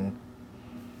in,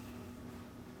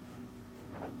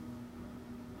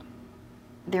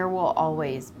 there will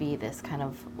always be this kind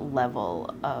of level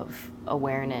of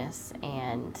awareness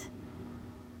and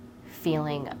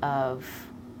feeling of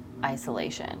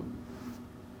isolation,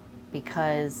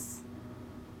 because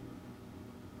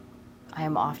I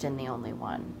am often the only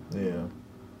one. Yeah.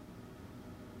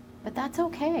 But that's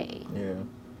okay. Yeah.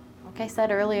 Like I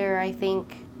said earlier, I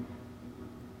think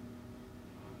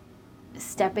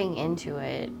stepping into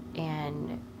it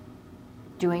and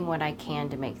doing what I can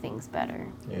to make things better.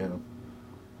 Yeah.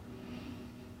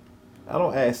 I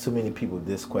don't ask too many people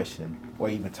this question or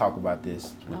even talk about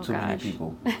this with many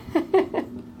people,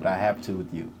 but I have to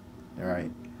with you. All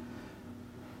right.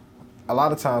 A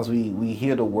lot of times we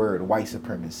hear the word white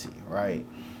supremacy, right?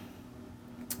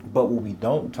 But what we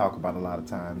don't talk about a lot of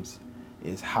times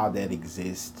is how that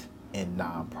exists in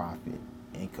nonprofit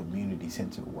and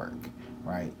community-centered work,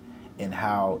 right? And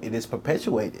how it is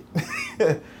perpetuated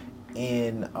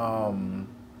in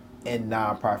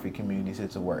nonprofit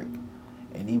community-centered work.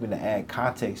 And even to add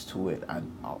context to it,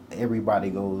 everybody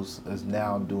is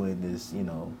now doing this,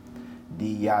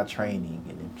 DEI training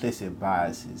and implicit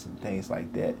biases and things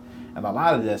like that. And a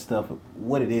lot of that stuff,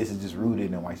 what it is just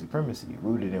rooted in white supremacy,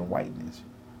 rooted in whiteness,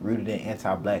 rooted in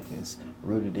anti-blackness,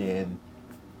 rooted in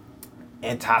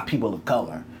anti-people of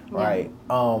color, right?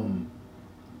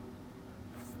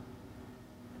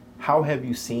 How have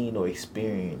you seen or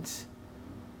experienced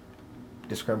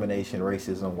discrimination,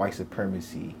 racism, white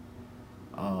supremacy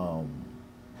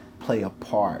play a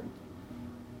part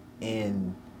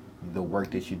in the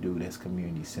work that you do that's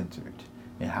community-centered,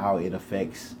 and how it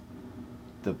affects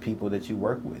the people that you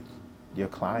work with, your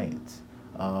clients?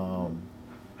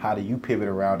 How do you pivot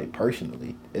around it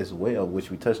personally as well,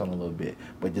 which we touched on a little bit,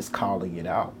 but just calling it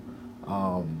out?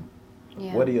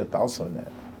 What are your thoughts on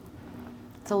that?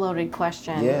 It's a loaded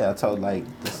question. Yeah, I told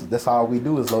that's all we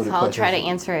do is loaded questions. I'll try to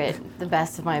answer it the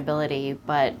best of my ability,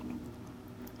 but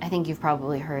I think you've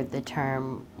probably heard the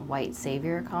term white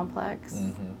savior complex.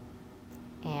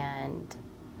 And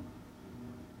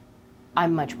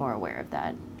I'm much more aware of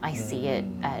that. I see it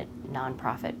at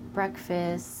nonprofit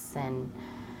breakfasts, and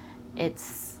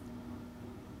it's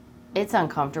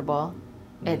uncomfortable.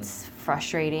 It's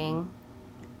frustrating.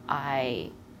 I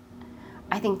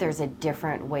think there's a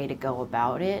different way to go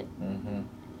about it.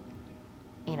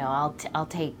 I'll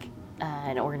take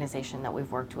an organization that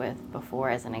we've worked with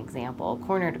before as an example,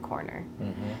 Corner to Corner.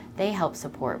 They help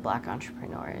support Black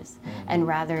entrepreneurs. And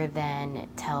rather than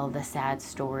tell the sad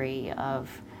story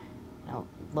of,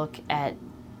 look at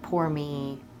poor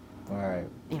me, right,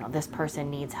 this person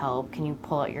needs help, can you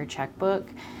pull out your checkbook?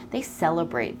 They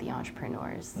celebrate the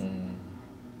entrepreneurs.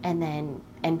 And then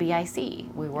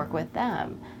NBIC, we work with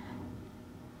them.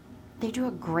 They do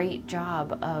a great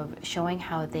job of showing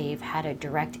how they've had a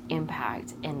direct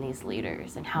impact in these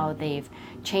leaders and how they've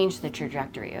changed the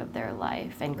trajectory of their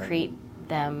life and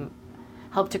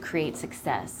help to create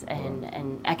success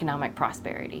and economic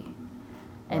prosperity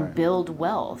and build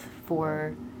wealth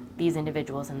for these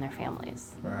individuals and their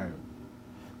families. Right.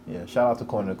 Yeah. Shout out to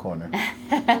Corner to Corner.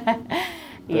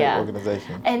 Yeah.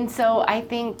 Organization. And so I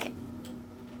think,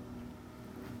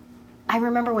 I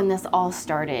remember when this all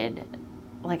started,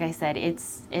 like I said,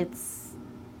 it's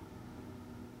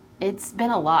been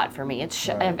a lot for me.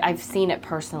 Right. I've seen it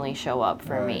personally show up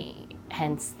for Right. me,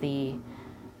 hence the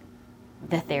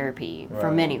therapy for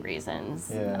Right. many reasons.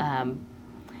 Yeah.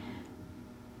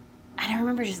 And I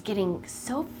remember just getting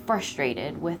so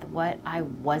frustrated with what I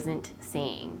wasn't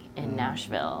seeing in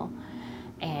Nashville,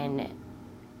 and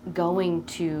going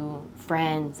to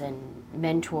friends and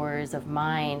mentors of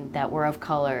mine that were of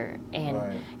color, and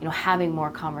Right. having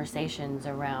more conversations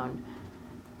around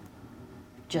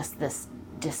just this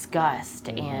disgust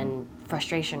and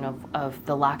frustration of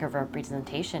the lack of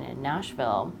representation in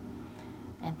Nashville,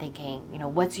 and thinking,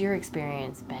 what's your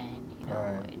experience been?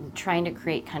 Right. And trying to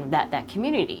create kind of that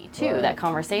community too, Right. that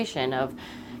conversation of,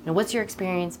 what's your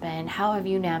experience been? How have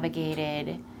you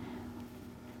navigated?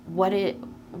 What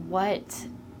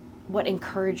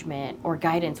encouragement or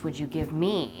guidance would you give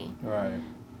me? Right.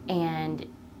 And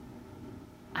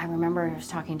I remember I was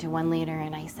talking to one leader,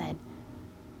 and I said,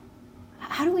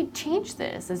 how do we change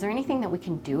this? Is there anything that we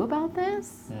can do about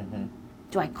this? Mm-hmm.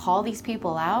 Do I call these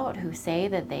people out who say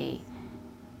that they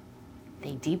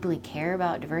deeply care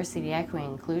about diversity, equity,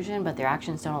 and inclusion, but their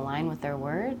actions don't align with their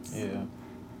words? Yeah.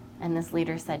 And this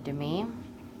leader said to me,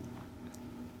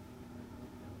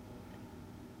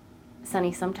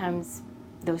 Sonny, sometimes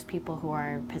those people who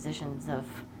are in positions of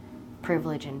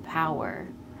privilege and power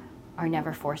are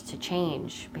never forced to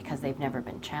change because they've never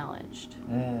been challenged.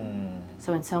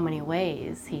 So in so many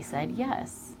ways, he said,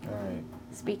 yes, Right.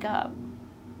 speak up.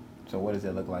 So what does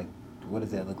that look like? What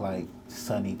does that look like,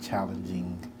 Sonny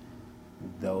challenging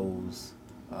those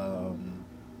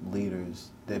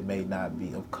leaders that may not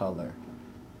be of color?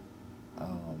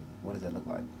 What does that look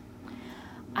like?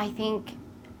 I think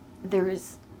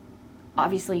there's,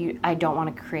 obviously, I don't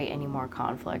want to create any more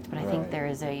conflict, but I think Right. there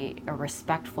is a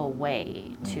respectful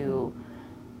way to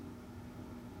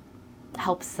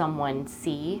help someone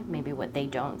see maybe what they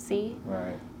don't see.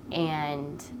 Right.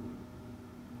 And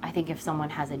I think if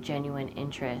someone has a genuine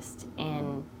interest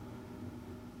in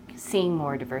seeing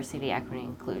more diversity, equity, and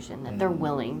inclusion, that they're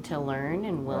willing to learn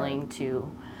and willing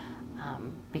to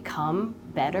become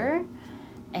better.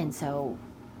 And so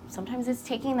sometimes it's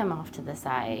taking them off to the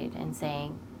side and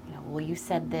saying, well, you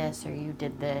said this or you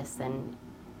did this, and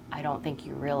I don't think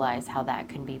you realize how that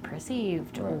can be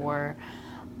perceived. Right. Or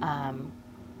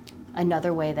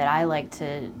another way that I like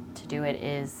to do it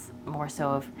is more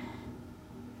so of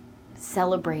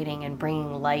celebrating and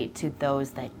bringing light to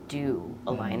those that do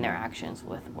align their actions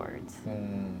with words.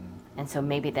 And so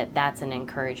maybe that's an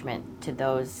encouragement to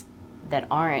those that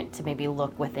aren't, to maybe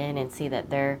look within and see that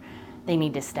they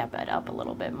need to step it up a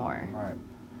little bit more. Right.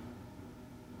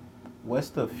 What's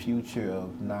the future of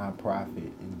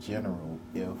nonprofit in general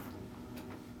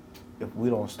if we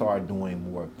don't start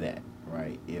doing more of that,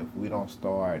 right? If we don't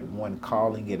start, one,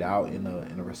 calling it out in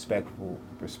a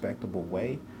respectable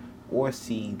way, or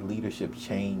see leadership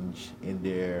change in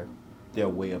their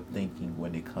way of thinking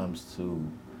when it comes to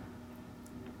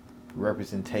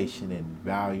representation and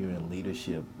value and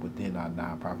leadership within our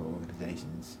nonprofit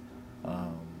organizations,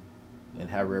 and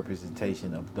have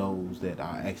representation of those that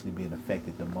are actually being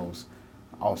affected the most,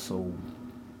 also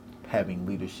having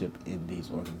leadership in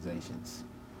these organizations.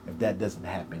 If that doesn't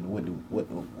happen,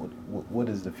 what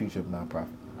is the future of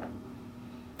nonprofit?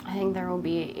 I think there will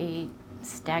be a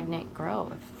stagnant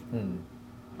growth.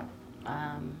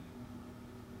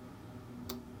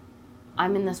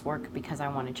 I'm in this work because I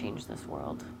want to change this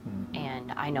world,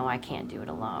 and I know I can't do it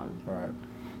alone. Right.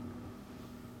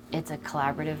 It's a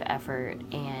collaborative effort,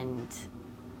 and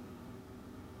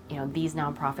these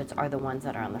nonprofits are the ones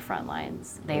that are on the front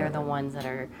lines. They are the ones that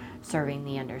are serving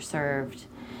the underserved,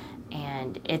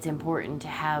 and it's important to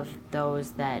have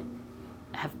those that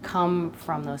have come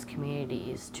from those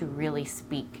communities to really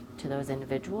speak to those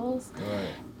individuals.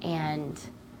 Right. And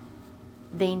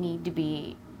they need to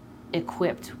be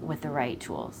equipped with the right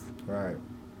tools. Right.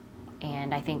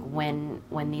 And I think when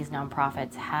these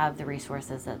nonprofits have the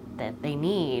resources that they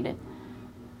need,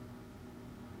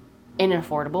 in an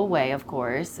affordable way, of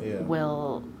course,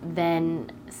 we'll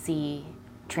then see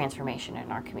transformation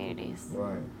in our communities.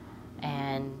 Right.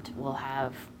 And we'll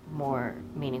have more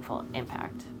meaningful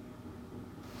impact.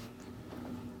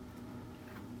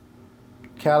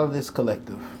 Catalyst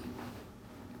Collective.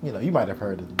 You might have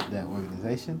heard of that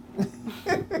organization.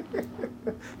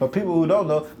 But people who don't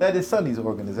know, that is Sonny's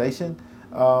organization.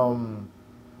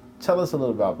 Tell us a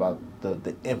little about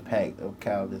the impact of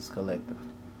Catalyst Collective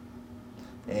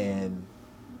and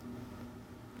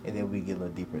and then we get a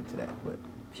little deeper into that. But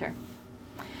Sure.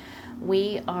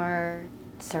 We are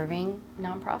serving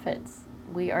nonprofits.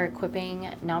 We are equipping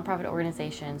nonprofit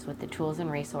organizations with the tools and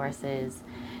resources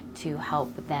to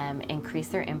help them increase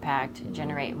their impact,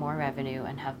 generate more revenue,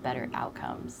 and have better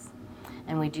outcomes.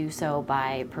 And we do so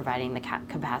by providing the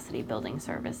capacity building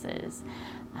services.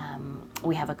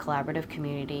 We have a collaborative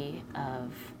community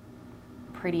of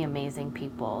pretty amazing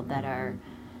people that are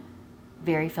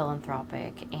very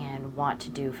philanthropic and want to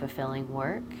do fulfilling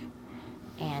work.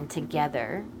 And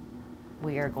together,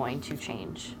 we are going to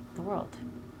change the world.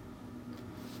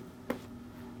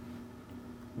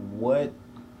 When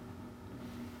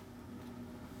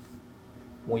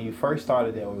you first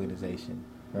started that organization,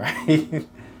 right?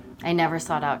 I never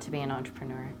sought out to be an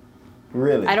entrepreneur.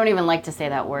 Really? I don't even like to say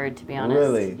that word, to be honest.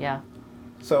 Really? Yeah.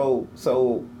 So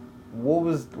what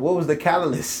was the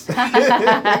catalyst?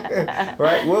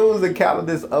 Right? What was the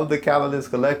catalyst of the Catalyst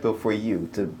Collective for you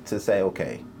to say,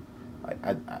 okay,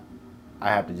 I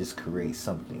have to just create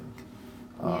something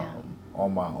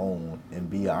on my own and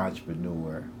be an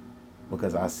entrepreneur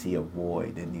because I see a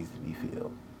void that needs to be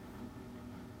filled?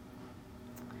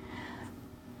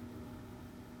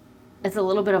 It's a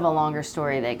little bit of a longer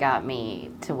story that got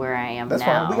me to where I am That's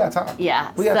now. fine. We got time.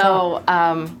 Yeah. We got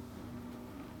time.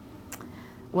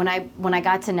 When I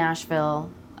got to Nashville,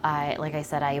 like I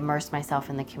said, I immersed myself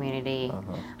in the community.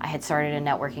 Uh-huh. I had started a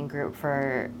networking group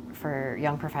for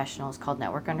young professionals called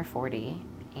Network Under 40,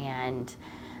 and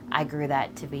I grew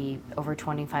that to be over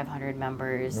 2,500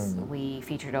 members. Mm. We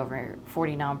featured over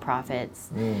 40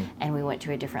 nonprofits, and we went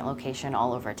to a different location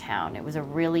all over town. It was a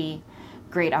really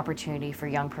great opportunity for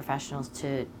young professionals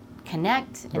to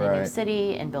connect in a new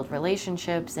city and build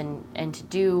relationships and to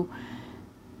do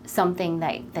something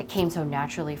that came so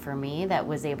naturally for me that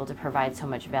was able to provide so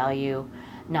much value,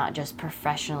 not just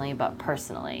professionally but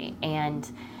personally. And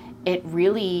it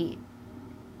really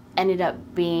ended up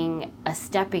being a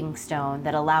stepping stone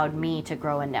that allowed me to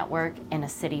grow a network in a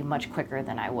city much quicker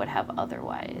than I would have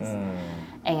otherwise.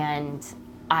 And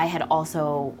I had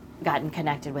also gotten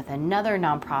connected with another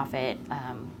nonprofit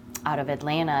out of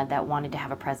Atlanta that wanted to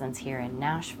have a presence here in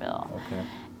Nashville. Okay.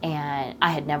 And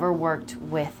I had never worked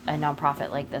with a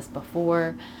nonprofit like this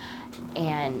before,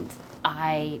 and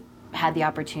I had the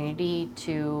opportunity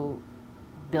to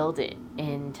build it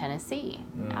in Tennessee.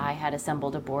 I had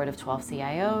assembled a board of 12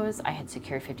 CIOs. I had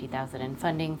secured $50,000 in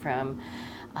funding from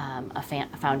a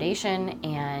foundation,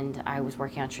 and I was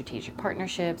working on strategic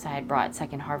partnerships. I had brought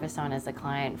Second Harvest on as a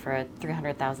client for a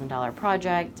 $300,000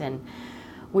 project, and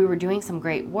we were doing some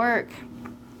great work.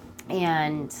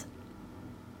 And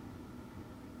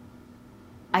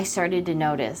I started to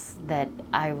notice that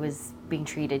I was being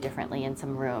treated differently in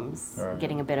some rooms,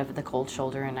 getting a bit of the cold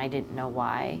shoulder, and I didn't know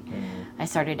why. I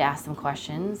started to ask some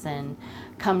questions, and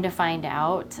come to find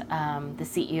out, the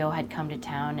CEO had come to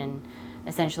town and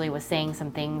essentially was saying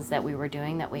some things that we were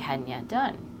doing that we hadn't yet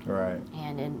done. Right.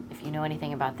 And if you know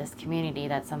anything about this community,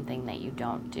 that's something that you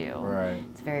don't do. Right.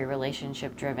 It's a very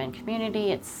relationship-driven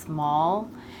community. It's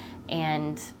small,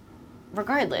 and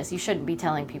regardless, you shouldn't be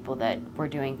telling people that we're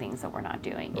doing things that we're not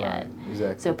doing yet. Right.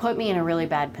 Exactly. So it put me in a really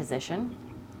bad position.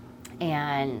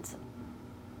 And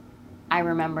I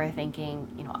remember thinking,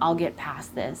 I'll get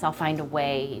past this. I'll find a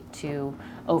way to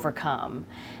overcome.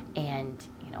 And,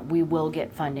 we will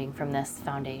get funding from this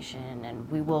foundation,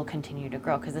 and we will continue to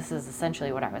grow, because this is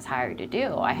essentially what I was hired to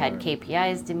do. I had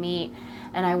KPIs to meet,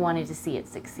 and I wanted to see it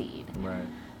succeed. Right.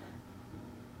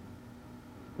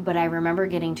 But I remember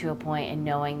getting to a point and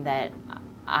knowing that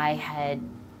I had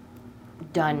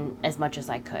done as much as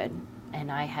I could,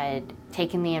 and I had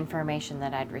taken the information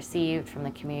that I'd received from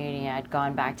the community. I'd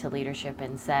gone back to leadership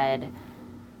and said,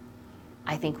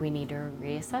 I think we need to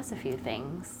reassess a few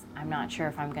things. I'm not sure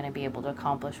if I'm going to be able to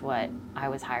accomplish what I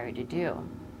was hired to do.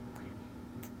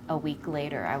 A week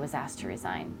later, I was asked to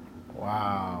resign.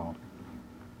 Wow.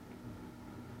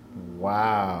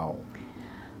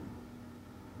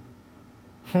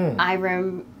 I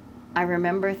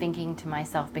remember thinking to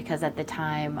myself, because at the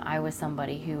time I was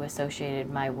somebody who associated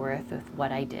my worth with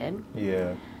what I did.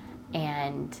 Yeah.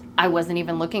 And I wasn't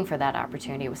even looking for that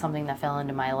opportunity. It was something that fell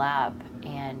into my lap.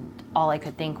 And all I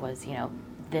could think was,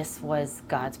 this was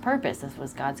God's purpose. This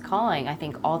was God's calling. I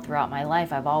think all throughout my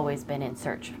life, I've always been in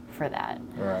search for that.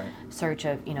 Right. Search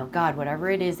of, God, whatever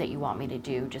it is that you want me to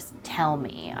do, just tell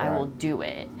me. I will do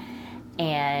it.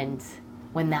 And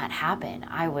when that happened,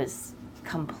 I was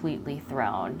completely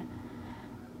thrown.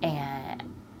 And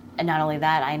not only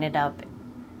that, I ended up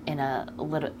in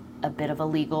a bit of a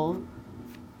legal.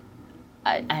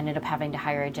 I ended up having to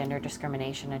hire a gender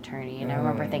discrimination attorney, and I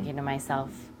remember thinking to myself,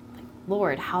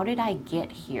 Lord, how did I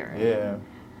get here? Yeah.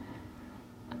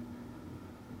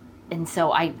 and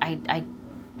so I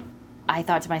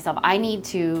thought to myself, I need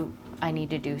to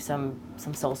do some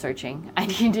soul searching. I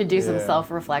need to do some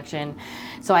self-reflection.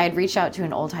 So I had reached out to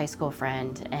an old high school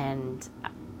friend, and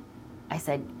I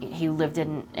said, he lived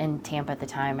in Tampa at the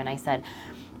time, and I said,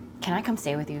 can I come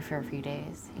stay with you for a few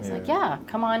days? He's like, yeah,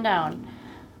 come on down.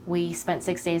 We spent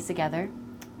 6 days together.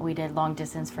 We did long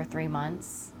distance for 3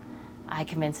 months. I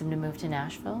convinced him to move to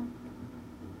Nashville.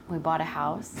 We bought a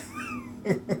house.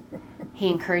 He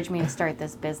encouraged me to start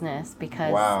this business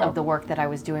because of the work that I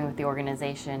was doing with the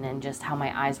organization and just how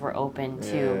my eyes were open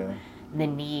to the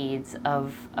needs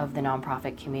of the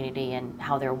nonprofit community and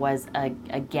how there was a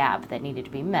gap that needed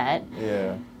to be met.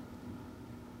 Yeah.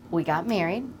 We got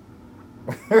married.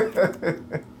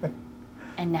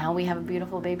 And now we have a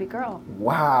beautiful baby girl.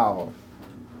 Wow.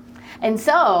 And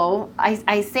so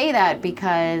I say that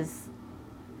because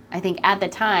I think at the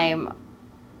time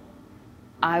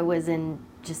I was in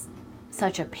just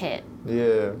such a pit.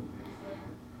 Yeah.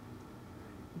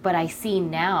 But I see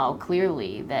now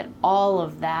clearly that all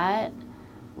of that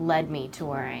led me to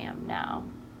where I am now.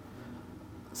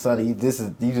 Sonny, you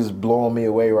just blowing me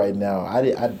away right now.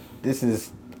 This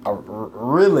is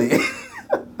really.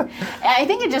 I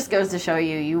think it just goes to show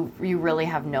you really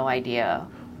have no idea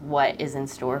what is in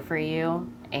store for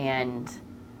you, and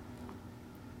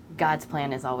God's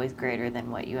plan is always greater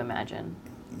than what you imagine.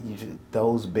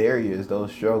 Those barriers,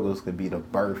 those struggles could be the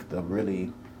birth of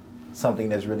really something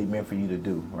that's really meant for you to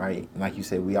do, right? Like you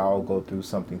said, we all go through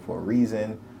something for a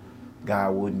reason.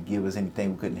 God wouldn't give us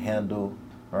anything we couldn't handle,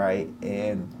 right?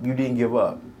 And you didn't give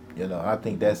up. You know, I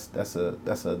think that's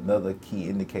another key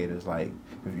indicator. Is like,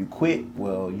 if you quit,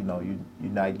 well, you know,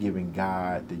 you're not giving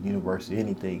God, the universe, or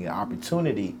anything, an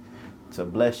opportunity to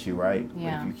bless you, right?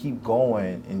 Yeah. But if you keep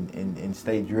going and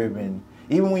stay driven,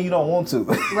 even when you don't want to.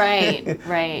 Right,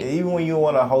 right. Even when you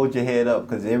want to hold your head up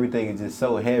because everything is just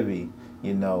so heavy,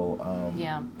 you know.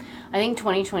 Yeah. I think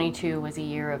 2022 was a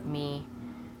year of me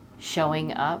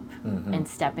showing up and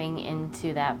stepping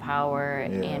into that power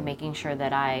and making sure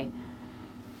that I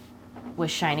was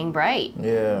shining bright.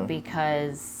 Yeah.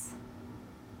 Because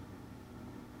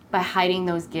by hiding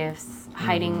those gifts,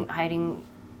 hiding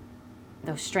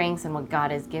those strengths and what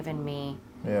God has given me,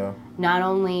 not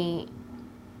only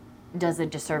does a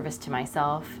disservice to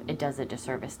myself, it does a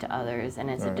disservice to others, and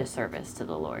it's a disservice to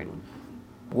the Lord.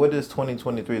 What does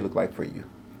 2023 look like for you?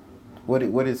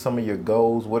 What is some of your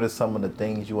goals? What are some of the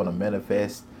things you want to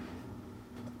manifest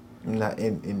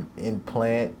in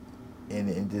plant and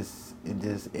in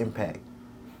just impact?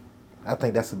 I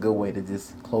think that's a good way to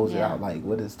just close it out. Like,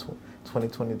 what is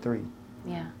 2023?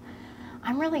 Yeah,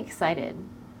 I'm really excited.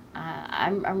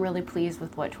 I'm really pleased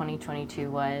with what 2022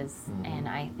 was, and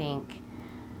I think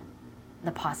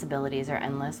the possibilities are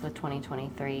endless with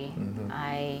 2023.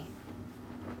 I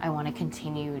want to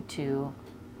continue to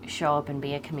show up and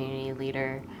be a community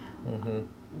leader.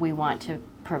 We want to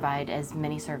provide as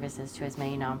many services to as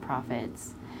many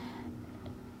nonprofits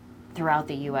throughout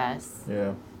the U.S.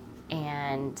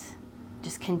 And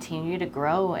just continue to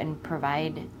grow and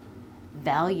provide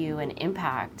value and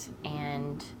impact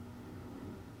and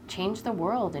change the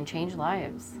world and change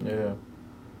lives. Yeah.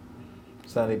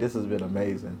 Sonny, this has been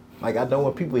amazing. Like, I know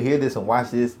when people hear this and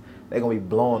watch this, they're going to be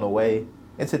blown away.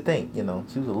 And to think, you know,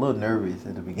 she was a little nervous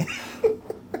at the beginning.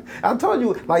 I told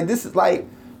you, like, this is like,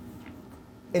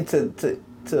 and to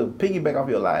piggyback off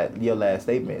your last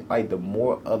statement, like, the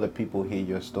more other people hear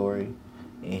your story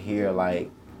and hear,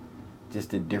 like,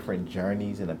 just the different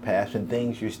journeys and the passion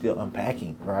things you're still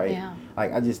unpacking, right? Yeah.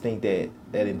 Like, I just think that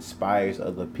inspires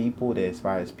other people, that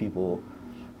inspires people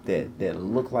that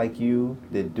look like you,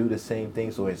 that do the same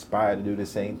things or inspire to do the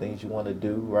same things you want to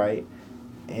do, right?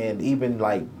 And even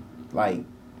like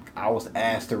I was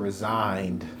asked to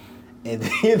resign, and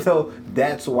you know,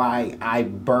 that's why I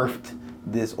birthed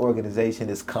this organization,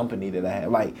 this company that I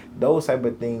have. Like, those type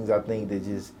of things, I think that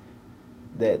just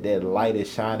that light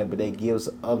is shining, but that gives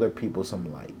other people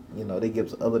some light. You know, that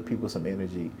gives other people some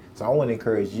energy. So I want to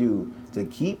encourage you to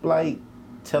keep like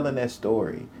telling that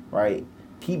story, right?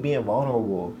 Keep being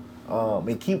vulnerable,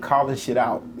 and keep calling shit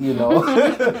out. You know,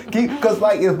 because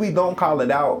like if we don't call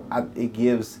it out, it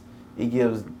gives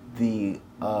the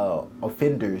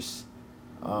offenders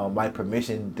like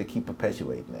permission to keep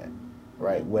perpetuating that,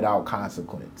 right, without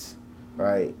consequence,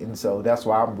 right? And so that's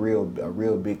why I'm a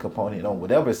real big component on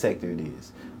whatever sector it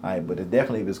is, right? But it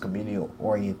definitely, if it's community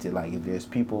oriented, like if there's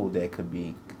people that could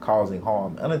be causing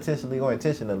harm unintentionally or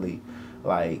intentionally,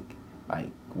 like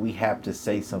we have to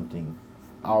say something,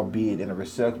 albeit in a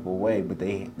respectful way, but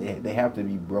they have to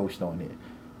be broached on it,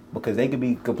 because they could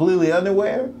be completely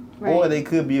unaware, right, or they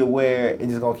could be aware and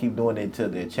just gonna keep doing it until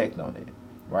they're checked on it,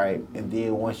 right? And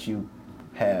then once you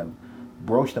have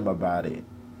broached them about it,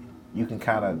 you can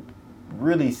kind of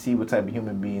really see what type of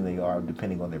human being they are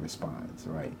depending on their response,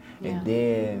 right? Yeah. And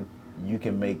then you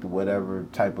can make whatever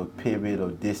type of pivot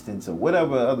or distance or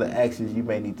whatever other actions you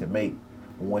may need to make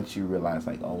once you realize,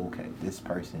 like, oh, okay, this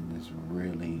person is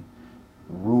really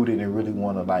rooted and really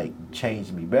want to, like,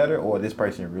 change me better, or this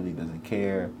person really doesn't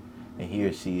care and he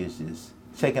or she is just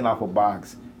checking off a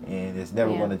box and it's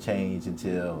never going to change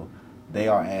until they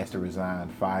are asked to resign,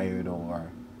 fired, or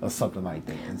something like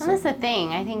that. And that's the thing.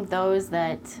 I think those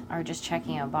that are just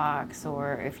checking a box,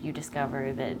 or if you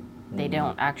discover that they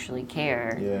don't actually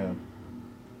care. Yeah.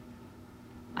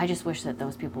 I just wish that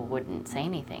those people wouldn't say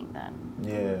anything then.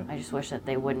 Yeah. I just wish that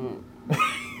they wouldn't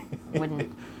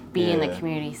be in the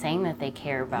community saying that they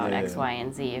care about X, Y,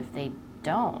 and Z if they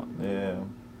don't. Yeah.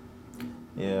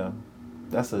 Yeah.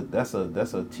 That's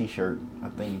a t-shirt. I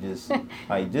think you just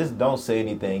like just don't say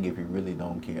anything if you really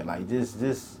don't care. Like just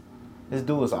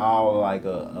do us all like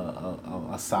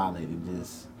a solid and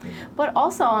just. You know. But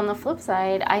also on the flip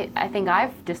side, I think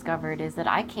I've discovered is that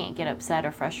I can't get upset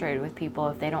or frustrated with people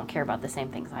if they don't care about the same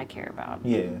things I care about.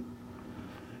 Yeah.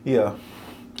 Yeah.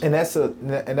 And that's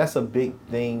a big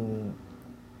thing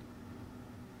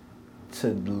to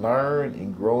learn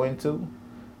and grow into,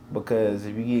 because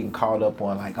if you're getting caught up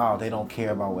on like, oh, they don't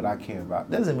care about what I care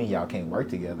about, doesn't mean y'all can't work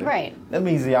together. Right. That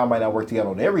means y'all might not work together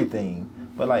on everything,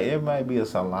 but like it might be a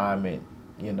alignment,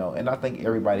 you know. And I think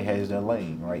everybody has their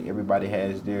lane, right? Everybody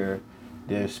has their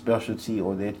specialty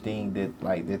or their thing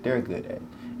that they're good at.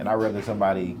 And I'd rather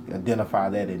somebody identify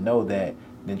that and know that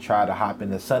than try to hop in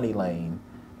the sunny lane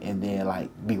and then like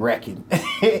be wrecking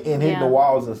and hit the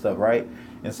walls and stuff, right?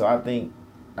 And so I think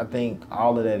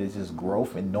all of that is just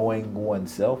growth and knowing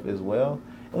oneself as well,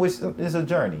 which is a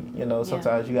journey. You know,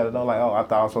 sometimes you got to know, like, oh, I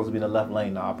thought I was supposed to be in the left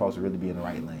lane. No, I'm supposed to really be in the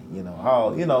right lane. You know,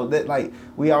 oh, you know that like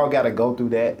we all got to go through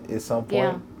that at some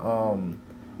point.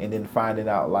 And then finding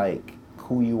out like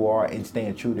who you are and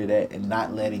staying true to that and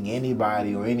not letting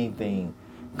anybody or anything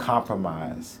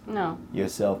compromise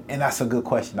yourself. And that's a good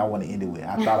question. I want to end it with.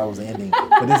 I thought I was ending,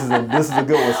 but this is a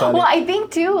good one, Sonny. Well, I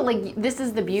think too, like this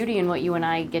is the beauty in what you and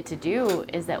I get to do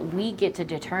is that we get to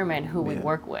determine who we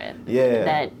work with. Yeah.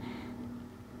 That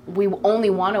we only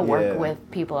want to work with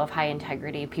people of high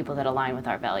integrity, people that align with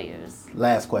our values.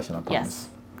 Last question, I promise. Yes.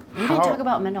 We didn't talk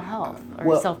about mental health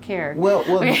or self-care. Well,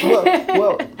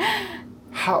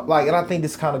 how, like, and I think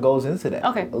this kind of goes into that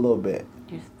a little bit.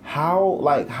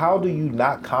 How do you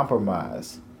not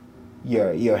compromise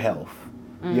your health,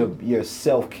 your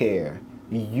self-care,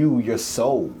 your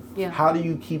soul? Yeah. How do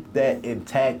you keep that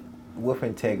intact with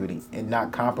integrity and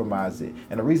not compromise it?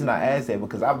 And the reason I ask that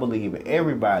because I believe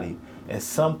everybody at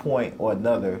some point or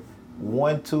another,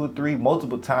 1, 2, 3,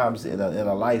 multiple times in a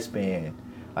lifespan,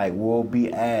 like will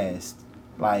be asked,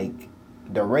 like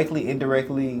directly,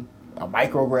 indirectly, a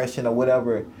microaggression or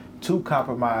whatever, to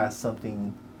compromise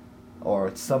something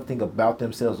or something about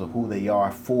themselves or who they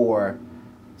are for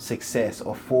success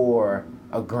or for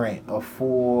a grant or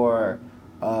for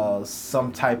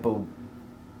some type of,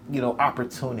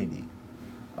 opportunity.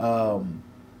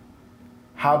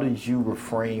 How did you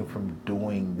refrain from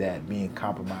doing that, being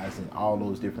compromised in all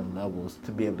those different levels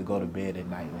to be able to go to bed at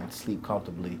night and sleep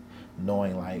comfortably,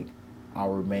 knowing like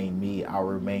I'll remain me, I'll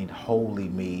remain wholly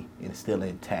me and still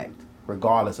intact,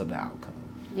 regardless of the outcome?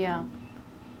 Yeah.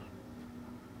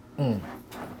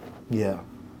 Yeah.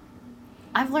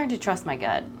 I've learned to trust my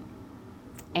gut,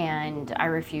 and I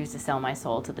refuse to sell my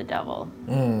soul to the devil.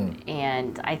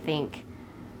 And I think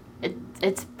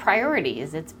it's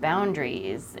priorities, it's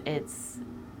boundaries, it's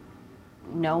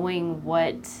knowing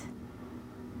what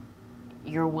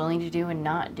you're willing to do and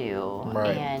not do.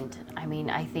 Right. And I mean,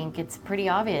 I think it's pretty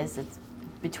obvious. It's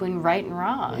between right and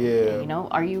wrong. Yeah.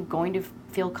 Are you going to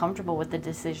feel comfortable with the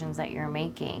decisions that you're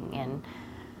making? And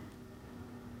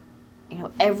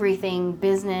everything,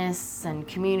 business and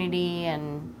community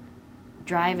and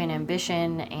drive and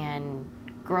ambition and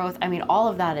growth. I mean, all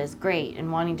of that is great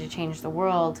and wanting to change the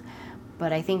world.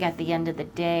 But I think at the end of the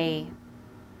day,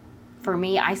 for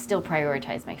me, I still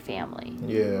prioritize my family.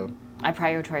 Yeah. I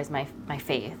prioritize my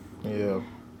faith. Yeah.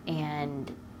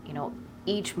 And,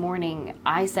 each morning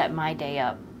I set my day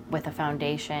up with a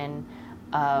foundation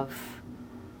of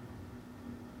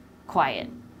quiet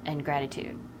and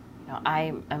gratitude.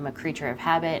 I am a creature of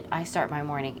habit. I start my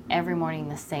morning every morning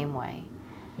the same way.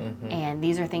 And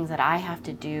these are things that I have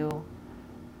to do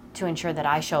to ensure that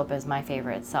I show up as my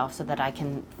favorite self so that I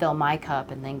can fill my cup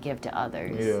and then give to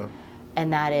others. Yeah.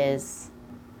 And that is,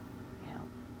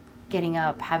 getting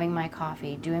up, having my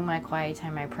coffee, doing my quiet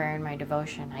time, my prayer and my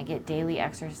devotion. I get daily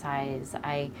exercise.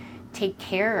 I take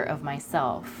care of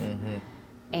myself.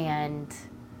 And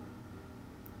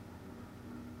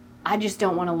I just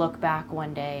don't want to look back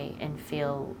one day and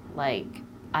feel like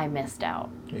I missed out.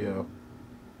 Yeah.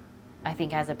 I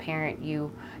think as a parent,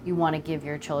 you want to give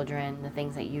your children the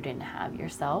things that you didn't have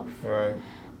yourself. Right.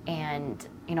 And,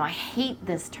 I hate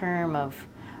this term or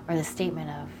the statement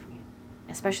of,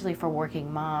 especially for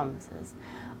working moms, is,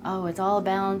 oh, it's all a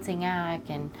balancing act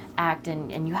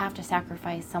and you have to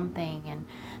sacrifice something. And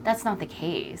that's not the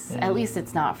case. At least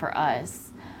it's not for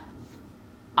us.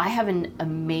 I have an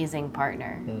amazing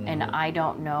partner, and I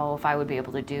don't know if I would be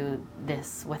able to do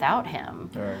this without him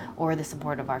or the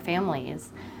support of our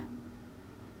families.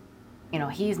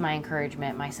 He's my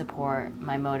encouragement, my support,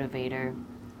 my motivator.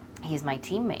 He's my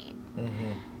teammate.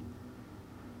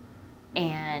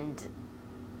 And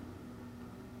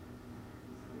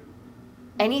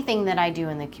anything that I do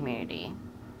in the community,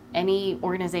 any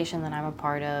organization that I'm a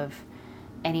part of,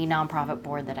 any nonprofit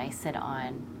board that I sit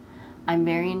on, I'm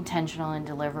very intentional and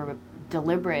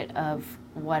deliberate of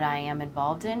what I am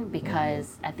involved in,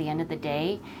 because at the end of the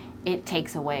day, it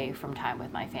takes away from time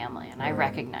with my family, and I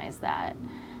recognize that.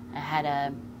 I had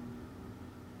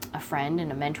a friend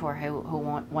and a mentor who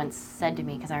once said to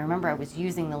me, because I remember I was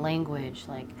using the language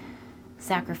like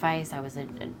sacrifice. I was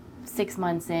 6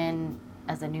 months in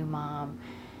as a new mom,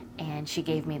 and she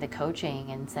gave me the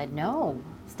coaching and said, no,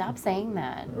 stop saying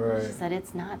that. Right. She said,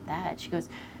 it's not that. She goes,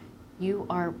 you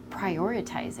are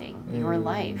prioritizing your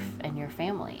life and your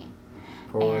family.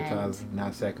 Prioritizing,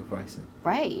 not sacrificing.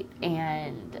 Right.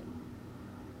 And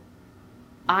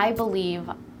I believe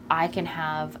I can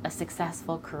have a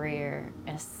successful career,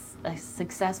 a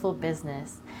successful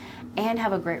business, and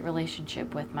have a great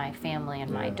relationship with my family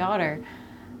and my daughter,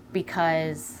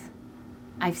 because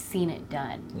I've seen it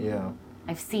done. Yeah.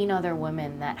 I've seen other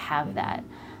women that have that,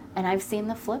 and I've seen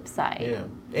the flip side. Yeah.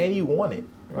 And you want it.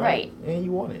 Right. And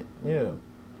you want it. Yeah.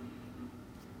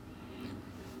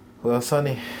 Well,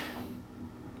 Sonny,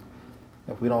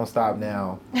 if we don't stop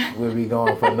now, we'll be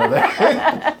going for another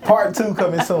part 2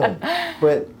 coming soon.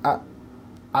 But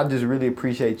I just really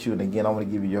appreciate you. And again, I want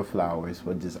to give you your flowers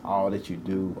for just all that you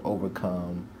do,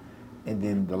 overcome, and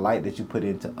then the light that you put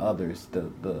into others.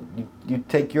 You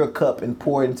take your cup and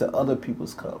pour it into other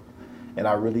people's cup. And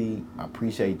I really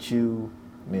appreciate you,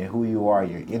 man, who you are,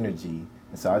 your energy.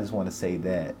 And so I just want to say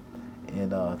that.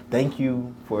 And thank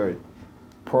you for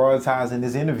prioritizing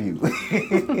this interview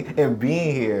and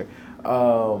being here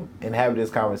and having this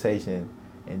conversation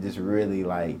and just really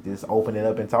just opening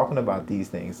up and talking about these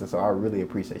things. And so I really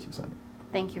appreciate you, Sonny.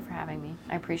 Thank you for having me.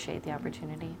 I appreciate the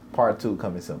opportunity. Part 2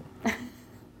 coming soon.